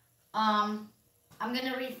 I'm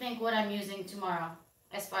going to rethink what I'm using tomorrow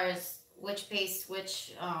as far as which paste,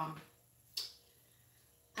 which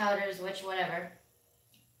powders, which whatever.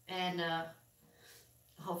 And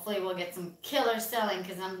hopefully we'll get some killer selling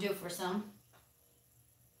because I'm due for some.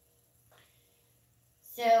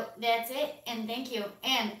 So that's it, and thank you.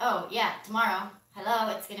 And oh yeah, tomorrow,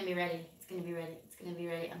 hello, it's going to be ready. It's going to be ready. It's going to be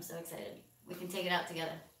ready. I'm so excited. We can take it out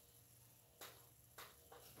together.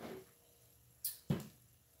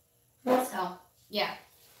 So, yeah.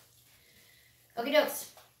 Okie dokes.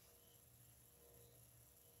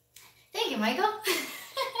 Thank you, Michael.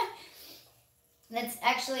 That's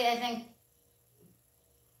actually, I think,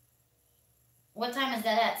 what time is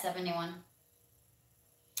that at? 71.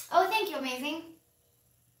 Oh, thank you, amazing.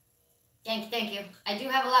 Thank you. I do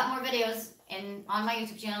have a lot more videos on my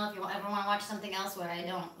YouTube channel if you ever want to watch something else where I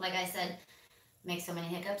don't, like I said, make so many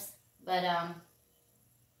hiccups. But,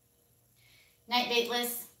 night date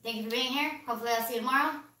list. Thank you for being here. Hopefully I'll see you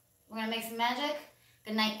tomorrow. We're going to make some magic.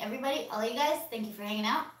 Good night, everybody. All of you guys, thank you for hanging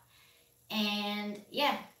out. And,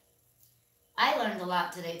 yeah. I learned a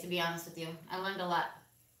lot today, to be honest with you. I learned a lot.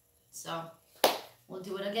 So, we'll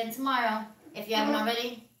do it again tomorrow. If you haven't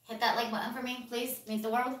already, hit that like button for me, please. It means the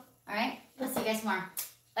world. Alright? I'll see you guys tomorrow.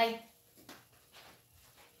 Bye.